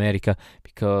Copa America,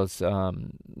 because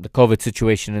the COVID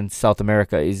situation in South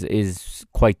America is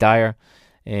quite dire.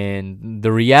 And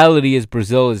the reality is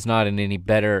Brazil is not in any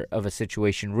better of a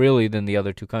situation, really, than the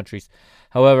other two countries.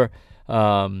 However,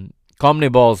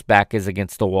 CONMEBOL's back is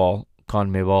against the wall.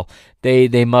 CONMEBOL,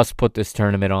 they must put this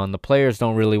tournament on. The players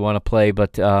don't really want to play,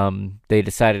 but they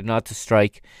decided not to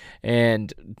strike,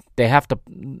 and they have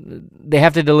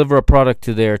to deliver a product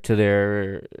to their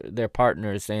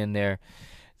partners and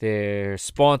their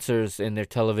sponsors and their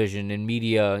television and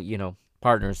media,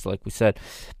 partners, like we said.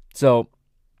 So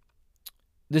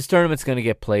this tournament's going to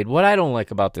get played. What I don't like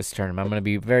about this tournament, I'm going to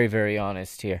be very, very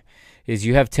honest here, is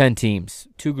you have 10 teams,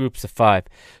 2 groups of 5.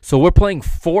 So we're playing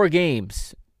 4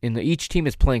 games. Each team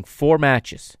is playing 4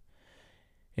 matches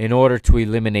in order to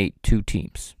eliminate 2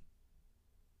 teams.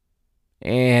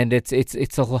 And it's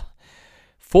a lot.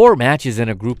 4 matches in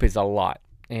a group is a lot.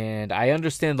 And I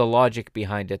understand the logic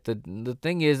behind it. The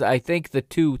thing is, I think the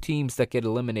 2 teams that get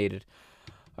eliminated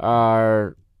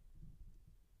are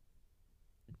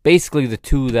basically the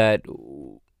 2 that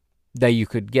you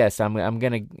could guess. I'm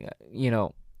gonna,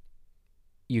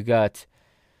 you got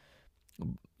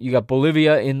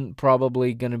Bolivia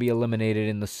probably going to be eliminated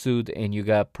in the Sud, and you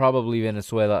got probably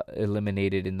Venezuela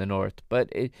eliminated in the North.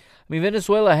 But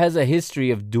Venezuela has a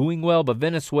history of doing well, but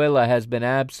Venezuela has been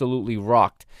absolutely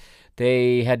rocked.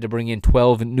 They had to bring in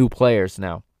 12 new players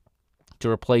now to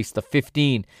replace the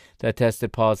 15 that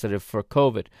tested positive for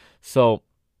COVID. So,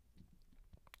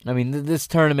 this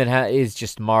tournament is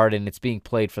just marred, and it's being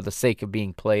played for the sake of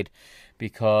being played,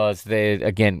 because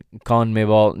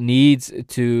CONMEBOL needs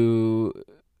to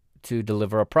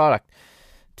deliver a product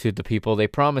to the people they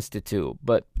promised it to.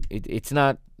 But it's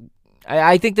not.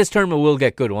 I think this tournament will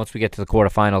get good once we get to the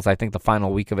quarterfinals. I think the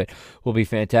final week of it will be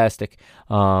fantastic.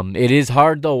 It is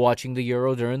hard, though, watching the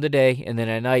Euro during the day, and then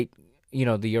at night,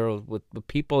 the Euro with the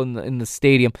people in the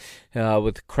stadium,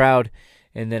 with the crowd,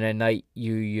 and then at night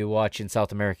you watch in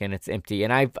South America and it's empty.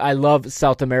 And I love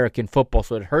South American football,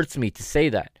 so it hurts me to say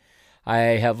that. I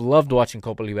have loved watching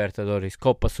Copa Libertadores,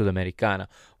 Copa Sudamericana,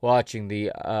 watching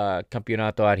the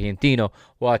Campeonato Argentino,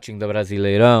 watching the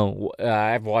Brasileirão.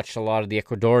 I've watched a lot of the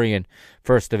Ecuadorian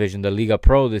First Division, the Liga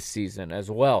Pro this season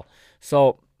as well.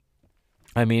 So,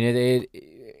 I mean,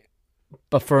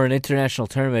 but for an international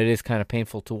tournament, it is kind of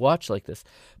painful to watch like this.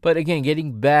 But again,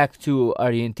 getting back to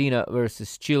Argentina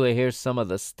versus Chile, here's some of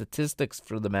the statistics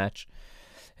for the match.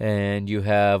 And you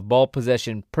have ball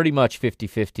possession pretty much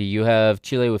 50-50. You have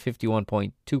Chile with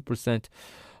 51.2%,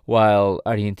 while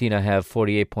Argentina have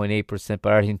 48.8%,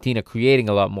 but Argentina creating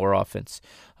a lot more offense.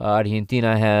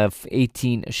 Argentina have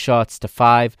 18 shots to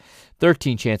 5,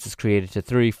 13 chances created to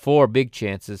 3, 4 big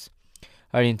chances.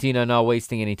 Argentina not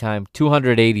wasting any time,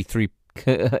 283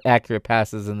 accurate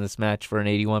passes in this match for an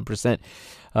 81%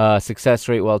 success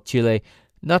rate, while Chile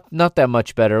not that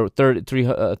much better.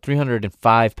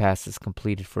 305 passes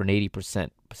completed for an 80%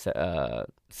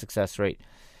 success rate.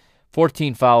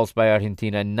 14 fouls by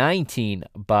Argentina, 19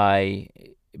 by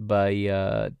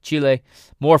Chile.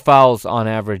 More fouls on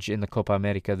average in the Copa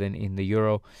America than in the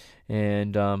Euro.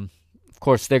 And, of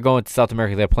course, they're going to South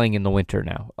America. They're playing in the winter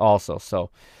now also. So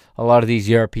a lot of these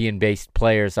European-based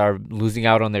players are losing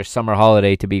out on their summer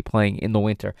holiday to be playing in the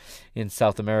winter in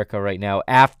South America right now,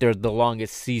 after the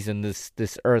longest season this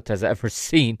earth has ever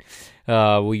seen,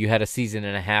 where you had a season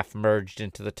and a half merged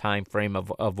into the time frame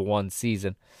of one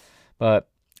season. But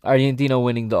Argentina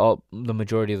winning the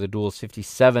majority of the duels,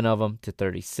 57 of them to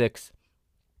 36.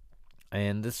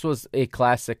 And this was a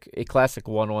classic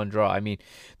 1-1 draw. I mean,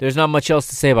 there's not much else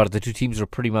to say about it. The two teams were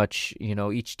pretty much,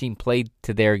 each team played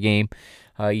to their game.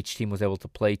 Each team was able to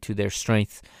play to their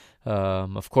strengths.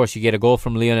 Of course, you get a goal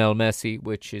from Lionel Messi,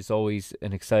 which is always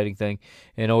an exciting thing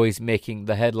and always making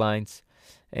the headlines.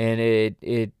 And it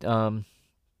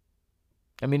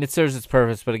serves its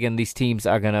purpose. But again, these teams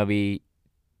are going to be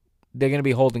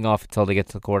holding off until they get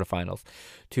to the quarterfinals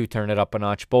to turn it up a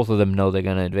notch. Both of them know they're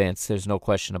going to advance. There's no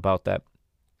question about that.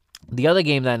 The other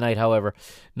game that night, however,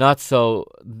 not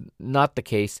the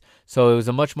case. So it was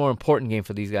a much more important game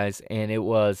for these guys, and it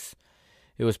was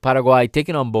Paraguay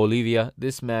taking on Bolivia.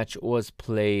 This match was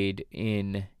played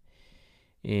in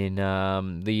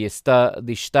the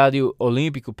Estádio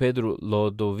Olímpico Pedro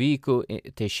Lodovico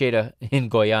Teixeira in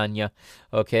Goiânia,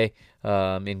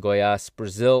 in Goiás,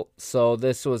 Brazil. So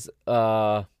this was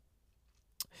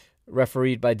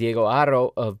refereed by Diego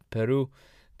Haro of Peru.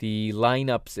 The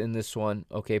lineups in this one,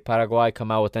 Paraguay come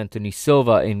out with Anthony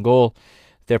Silva in goal.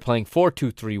 They're playing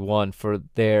 4-2-3-1 for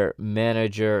their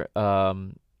manager,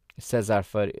 Eduardo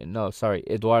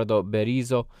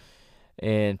Berizzo.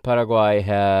 And Paraguay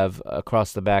have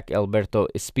across the back Alberto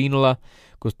Espinola.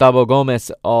 Gustavo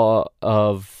Gomez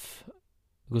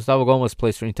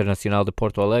plays for Internacional de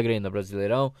Porto Alegre in the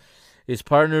Brasileirão. Is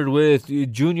partnered with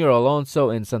Junior Alonso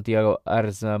and Santiago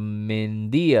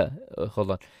Arzamendia.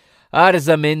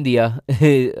 Arzamendia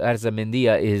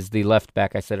is the left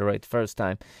back. I said it right the first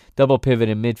time. Double pivot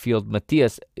in midfield.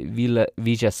 Matias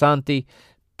Villasanti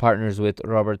partners with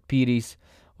Robert Pires.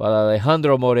 While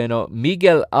Alejandro Moreno,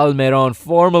 Miguel Almiron,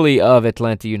 formerly of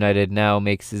Atlanta United, now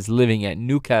makes his living at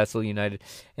Newcastle United,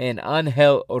 and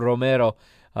Angel Romero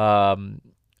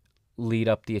lead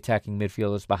up the attacking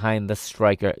midfielders behind the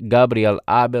striker Gabriel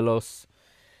Abelos.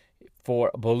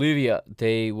 For Bolivia,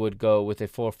 they would go with a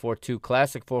 4-4-2,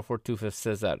 classic 4-4-2 for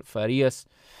Cesar Farias.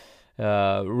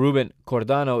 Ruben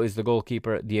Cordano is the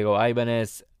goalkeeper. Diego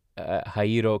Ibanez,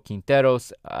 Jairo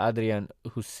Quinteros, Adrian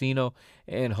Jusino,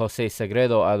 and Jose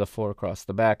Sagredo are the four across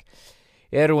the back.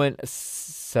 Erwin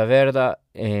Saverda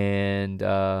and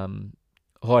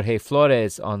Jorge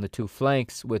Flores on the two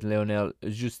flanks, with Leonel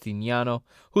Justiniano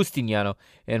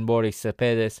and Boris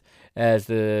Cepedes as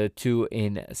the two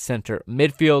in center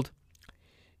midfield.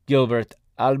 Gilbert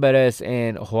Alvarez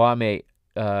and Jaime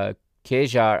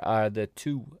Quejar are the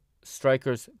two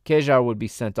strikers. Quejar would be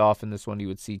sent off in this one. You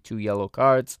would see 2 yellow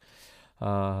cards.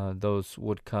 Those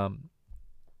would come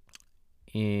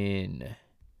in.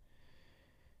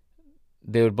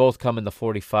 They would both come in the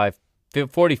 45th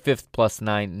plus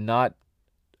 9. Not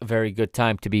a very good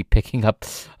time to be picking up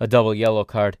a double yellow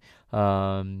card.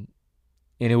 And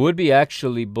it would be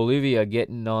actually Bolivia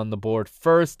getting on the board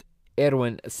first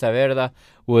Erwin Saavedra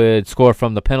would score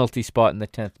from the penalty spot in the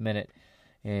 10th minute.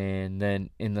 And then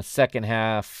in the second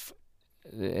half,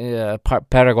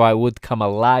 Paraguay would come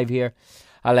alive here.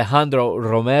 Alejandro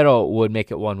Romero would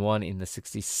make it 1-1 in the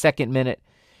 62nd minute.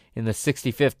 In the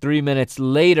 65th, 3 minutes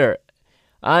later,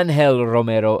 Angel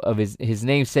Romero, of his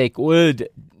namesake, would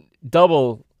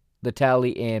double the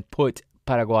tally and put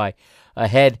Paraguay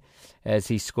ahead as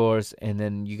he scores. And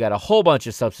then you got a whole bunch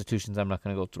of substitutions. I'm not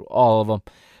going to go through all of them.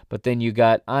 But then you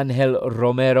got Angel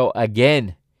Romero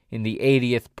again in the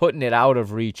 80th, putting it out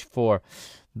of reach for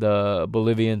the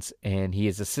Bolivians. And he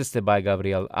is assisted by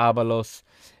Gabriel Avalos.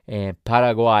 And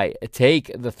Paraguay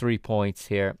take the 3 points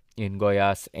here in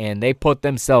Goiás, and they put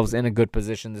themselves in a good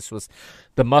position. This was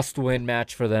the must-win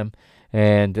match for them,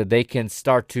 and they can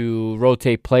start to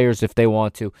rotate players if they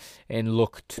want to and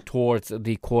look towards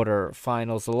the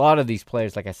quarterfinals. A lot of these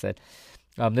players, like I said,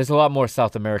 there's a lot more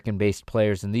South American-based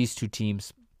players in these two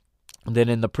teams than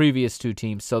in the previous two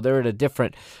teams. So they're at a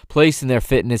different place in their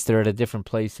fitness. They're at a different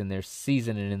place in their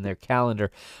season and in their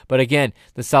calendar. But again,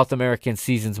 the South American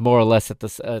season's more or less at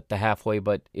the halfway.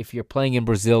 But if you're playing in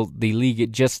Brazil, the league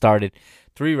it just started,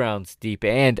 3 rounds deep.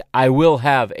 And I will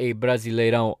have a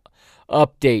Brasileirão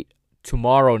update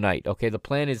tomorrow night. Okay, the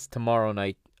plan is tomorrow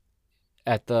night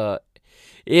at the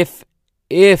if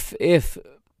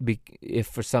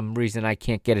for some reason I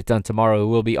can't get it done tomorrow, it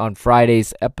will be on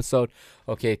Friday's episode,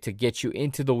 okay, to get you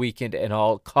into the weekend and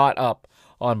all caught up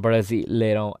on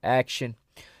Brasileirão action.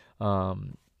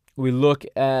 We look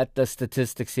at the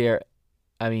statistics here.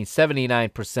 I mean,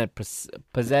 79%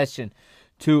 possession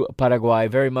to Paraguay,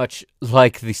 very much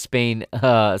like the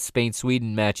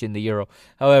Spain-Sweden match in the Euro.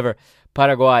 However,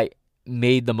 Paraguay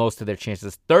made the most of their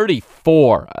chances.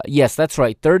 34, yes, that's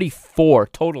right, 34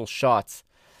 total shots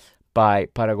by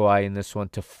Paraguay in this one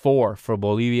to 4 for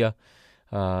Bolivia.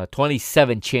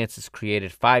 27 chances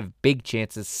created, 5 big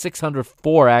chances,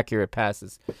 604 accurate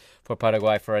passes for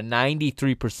Paraguay for a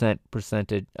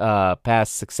 93% pass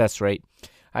success rate.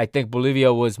 I think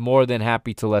Bolivia was more than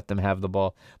happy to let them have the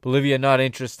ball. Bolivia not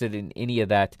interested in any of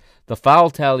that. The foul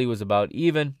tally was about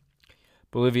even.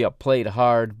 Bolivia played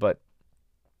hard, but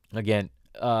again,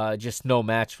 just no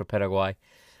match for Paraguay.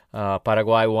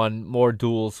 Paraguay won more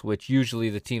duels, which usually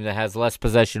the team that has less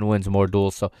possession wins more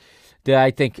duels. So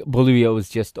I think Bolivia was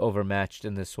just overmatched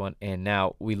in this one. And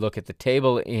now we look at the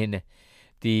table in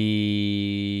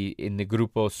the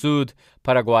Grupo Sud.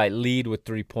 Paraguay lead with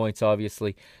 3 points,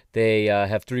 obviously. They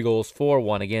have 3 goals for,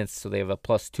 1 against, so they have a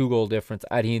 +2 goal difference.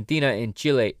 Argentina and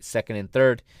Chile, second and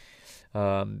third,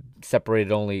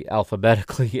 separated only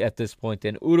alphabetically at this point.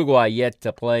 And Uruguay yet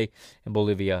to play, and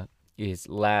Bolivia is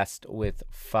last with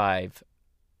 5.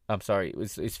 I'm sorry,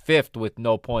 is fifth with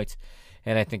no points.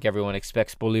 And I think everyone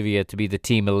expects Bolivia to be the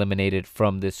team eliminated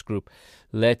from this group.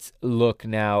 Let's look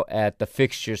now at the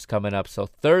fixtures coming up. So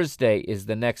Thursday is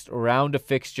the next round of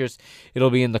fixtures. It'll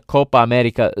be in the Copa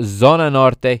America Zona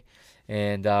Norte.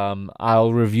 And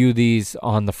I'll review these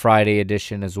on the Friday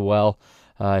edition as well.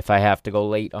 If I have to go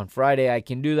late on Friday, I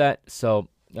can do that. So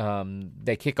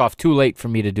they kick off too late for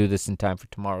me to do this in time for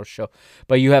tomorrow's show.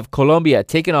 But you have Colombia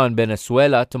taking on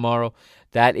Venezuela tomorrow.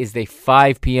 That is the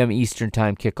 5 p.m. Eastern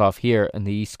time kickoff here on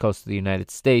the East Coast of the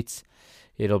United States.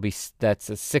 That's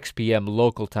a 6 p.m.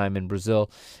 local time in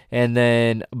Brazil. And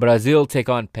then Brazil take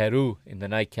on Peru in the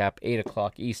nightcap, 8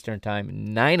 o'clock Eastern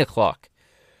time, 9 o'clock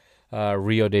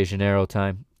Rio de Janeiro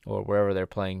time, or wherever they're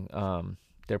playing.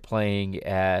 They're playing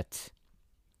at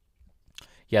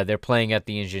the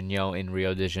Engenhão in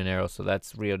Rio de Janeiro. So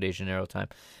that's Rio de Janeiro time,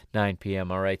 9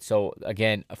 p.m. All right. So,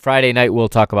 again, Friday night, we'll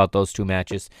talk about those 2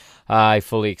 matches. I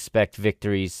fully expect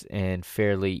victories and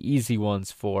fairly easy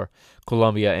ones for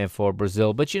Colombia and for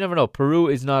Brazil. But you never know. Peru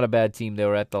is not a bad team. They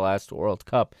were at the last World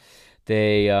Cup.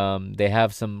 They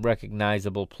have some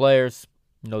recognizable players,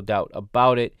 no doubt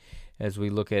about it. As we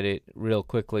look at it real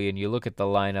quickly, and you look at the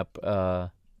lineup,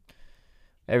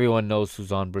 everyone knows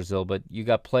who's on Brazil, but you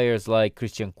got players like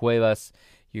Christian Cuevas,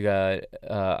 you got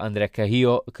André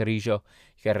Carrillo, you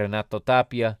got Renato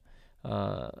Tapia,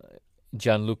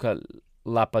 Gianluca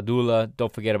Lapadula.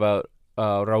 Don't forget about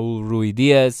Raul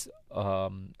Ruidiaz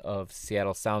of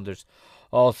Seattle Sounders,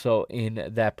 also in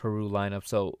that Peru lineup.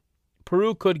 So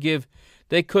Peru could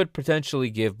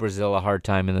potentially give Brazil a hard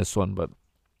time in this one, but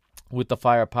with the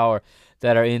firepower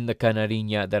that are in the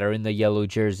Canarinha, that are in the yellow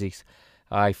jerseys,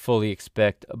 I fully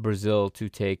expect Brazil to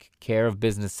take care of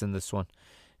business in this one,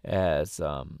 as,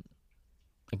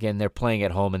 again, they're playing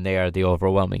at home and they are the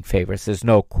overwhelming favorites. There's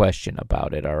no question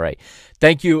about it, all right?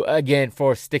 Thank you again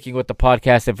for sticking with the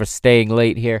podcast and for staying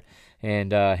late here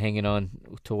and hanging on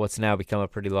to what's now become a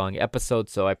pretty long episode,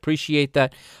 so I appreciate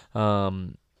that.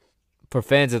 For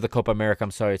fans of the Copa America,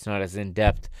 I'm sorry it's not as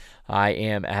in-depth. I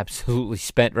am absolutely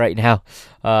spent right now.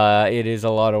 It is a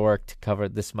lot of work to cover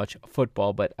this much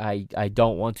football, but I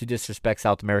don't want to disrespect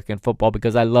South American football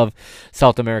because I love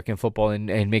South American football,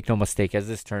 and make no mistake, as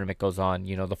this tournament goes on,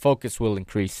 the focus will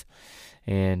increase.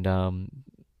 And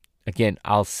again,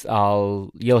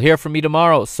 you'll hear from me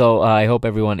tomorrow, so I hope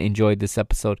everyone enjoyed this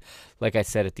episode. Like I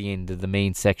said at the end of the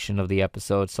main section of the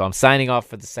episode, so I'm signing off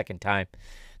for the second time.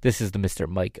 This is the Mr.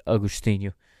 Mike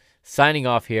Agustinho signing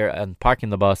off here on Parking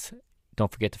the Bus.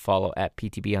 Don't forget to follow at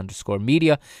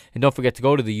PTB_media. And don't forget to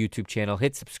go to the YouTube channel,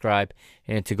 hit subscribe,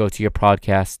 and to go to your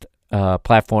podcast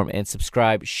platform and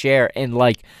subscribe, share, and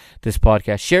like this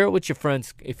podcast. Share it with your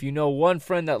friends. If you know one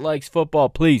friend that likes football,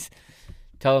 please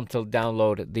tell them to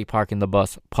download the Parking the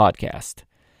Bus podcast.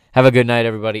 Have a good night,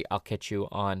 everybody. I'll catch you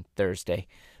on Thursday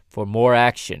for more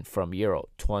action from Euro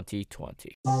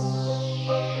 2020.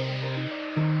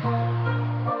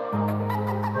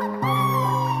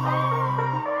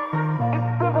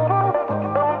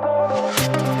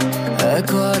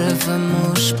 Agora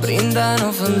vamos brindar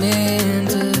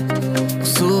novamente. O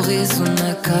sorriso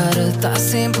na cara tá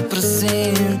sempre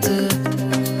presente.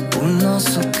 O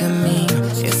nosso caminho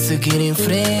é seguir em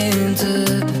frente.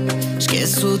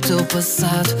 Esquece o teu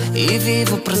passado e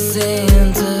vive o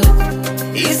presente.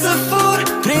 E se for,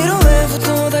 primeiro levo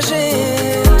toda a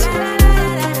gente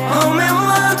ao meu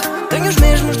lado, tenho os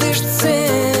mesmos desde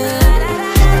sempre.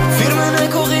 Firme na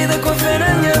corrida com a fé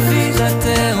na minha vida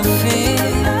até o fim.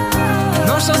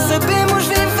 Nós só sabemos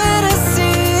viver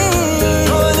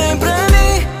assim. Olhem para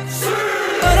mim,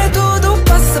 para tudo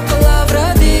passa a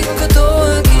palavra, digo que eu estou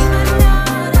aqui.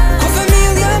 Com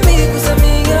família e amigos à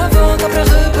minha volta para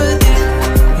repetir.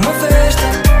 Uma festa,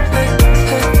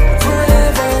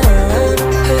 forever.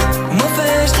 Uma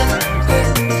festa,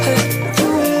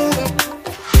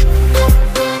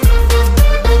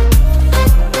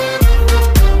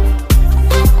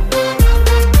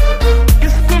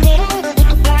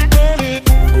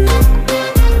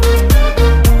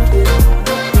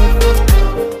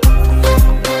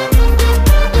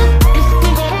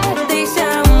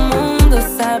 deixa o mundo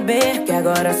saber que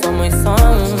agora somos só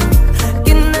um.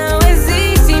 Que não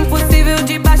existe impossível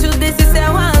debaixo desse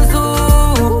céu azul.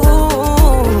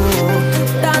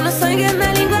 Tá no sangue,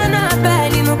 na língua, na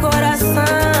pele e no coração.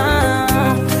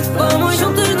 Vamos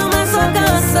juntos numa só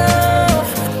canção.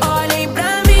 Olhem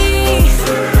pra mim,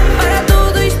 para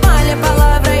tudo espalhe a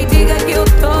palavra e diga que eu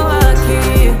tô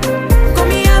aqui. Com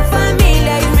minha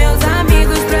família e meus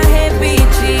amigos pra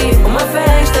repetir. Uma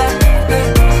festa,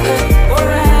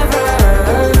 forever.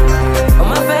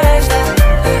 Uma festa,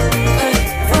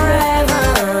 forever.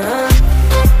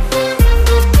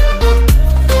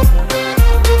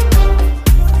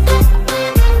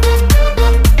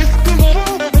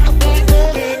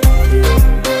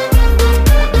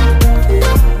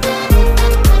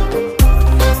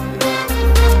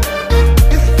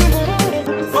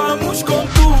 Vamos com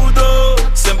tudo,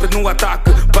 sempre no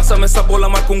ataque. Passa-me essa bola,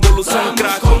 marca um golo sem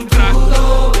craque.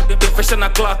 Tem festa na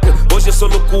claque, hoje é só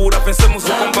loucura, vencemos o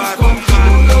combate.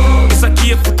 Isso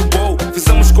aqui é futebol,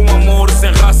 fizemos com amor,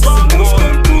 sem raça, sem dor.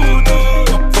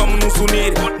 Vamos nos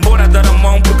unir, bora dar a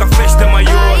mão porque a festa é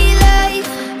maior.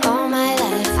 All my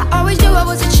life, I always knew I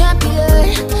was a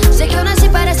champion. Sei que eu nasci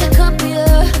para ser campeã.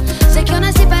 Sei que eu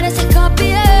nasci para ser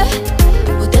campeã.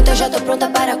 Por dentro eu já tô pronta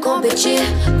para competir.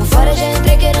 Por fora já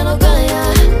entrei querendo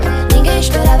ganhar. Ninguém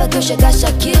esperava que eu chegasse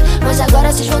aqui, mas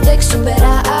agora vocês vão ter que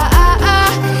superar.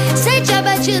 Sente a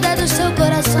batida do seu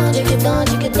coração. Diquidom,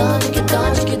 diquidom,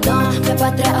 diquidom, diquidom. Minha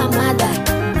pátria amada,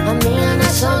 a minha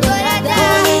nação dourada.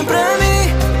 Olhem pra mim,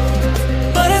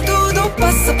 para tudo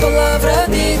passa a palavra,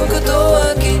 digo que eu tô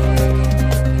aqui.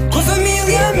 Com família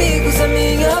e amigos à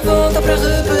minha volta para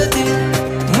repetir.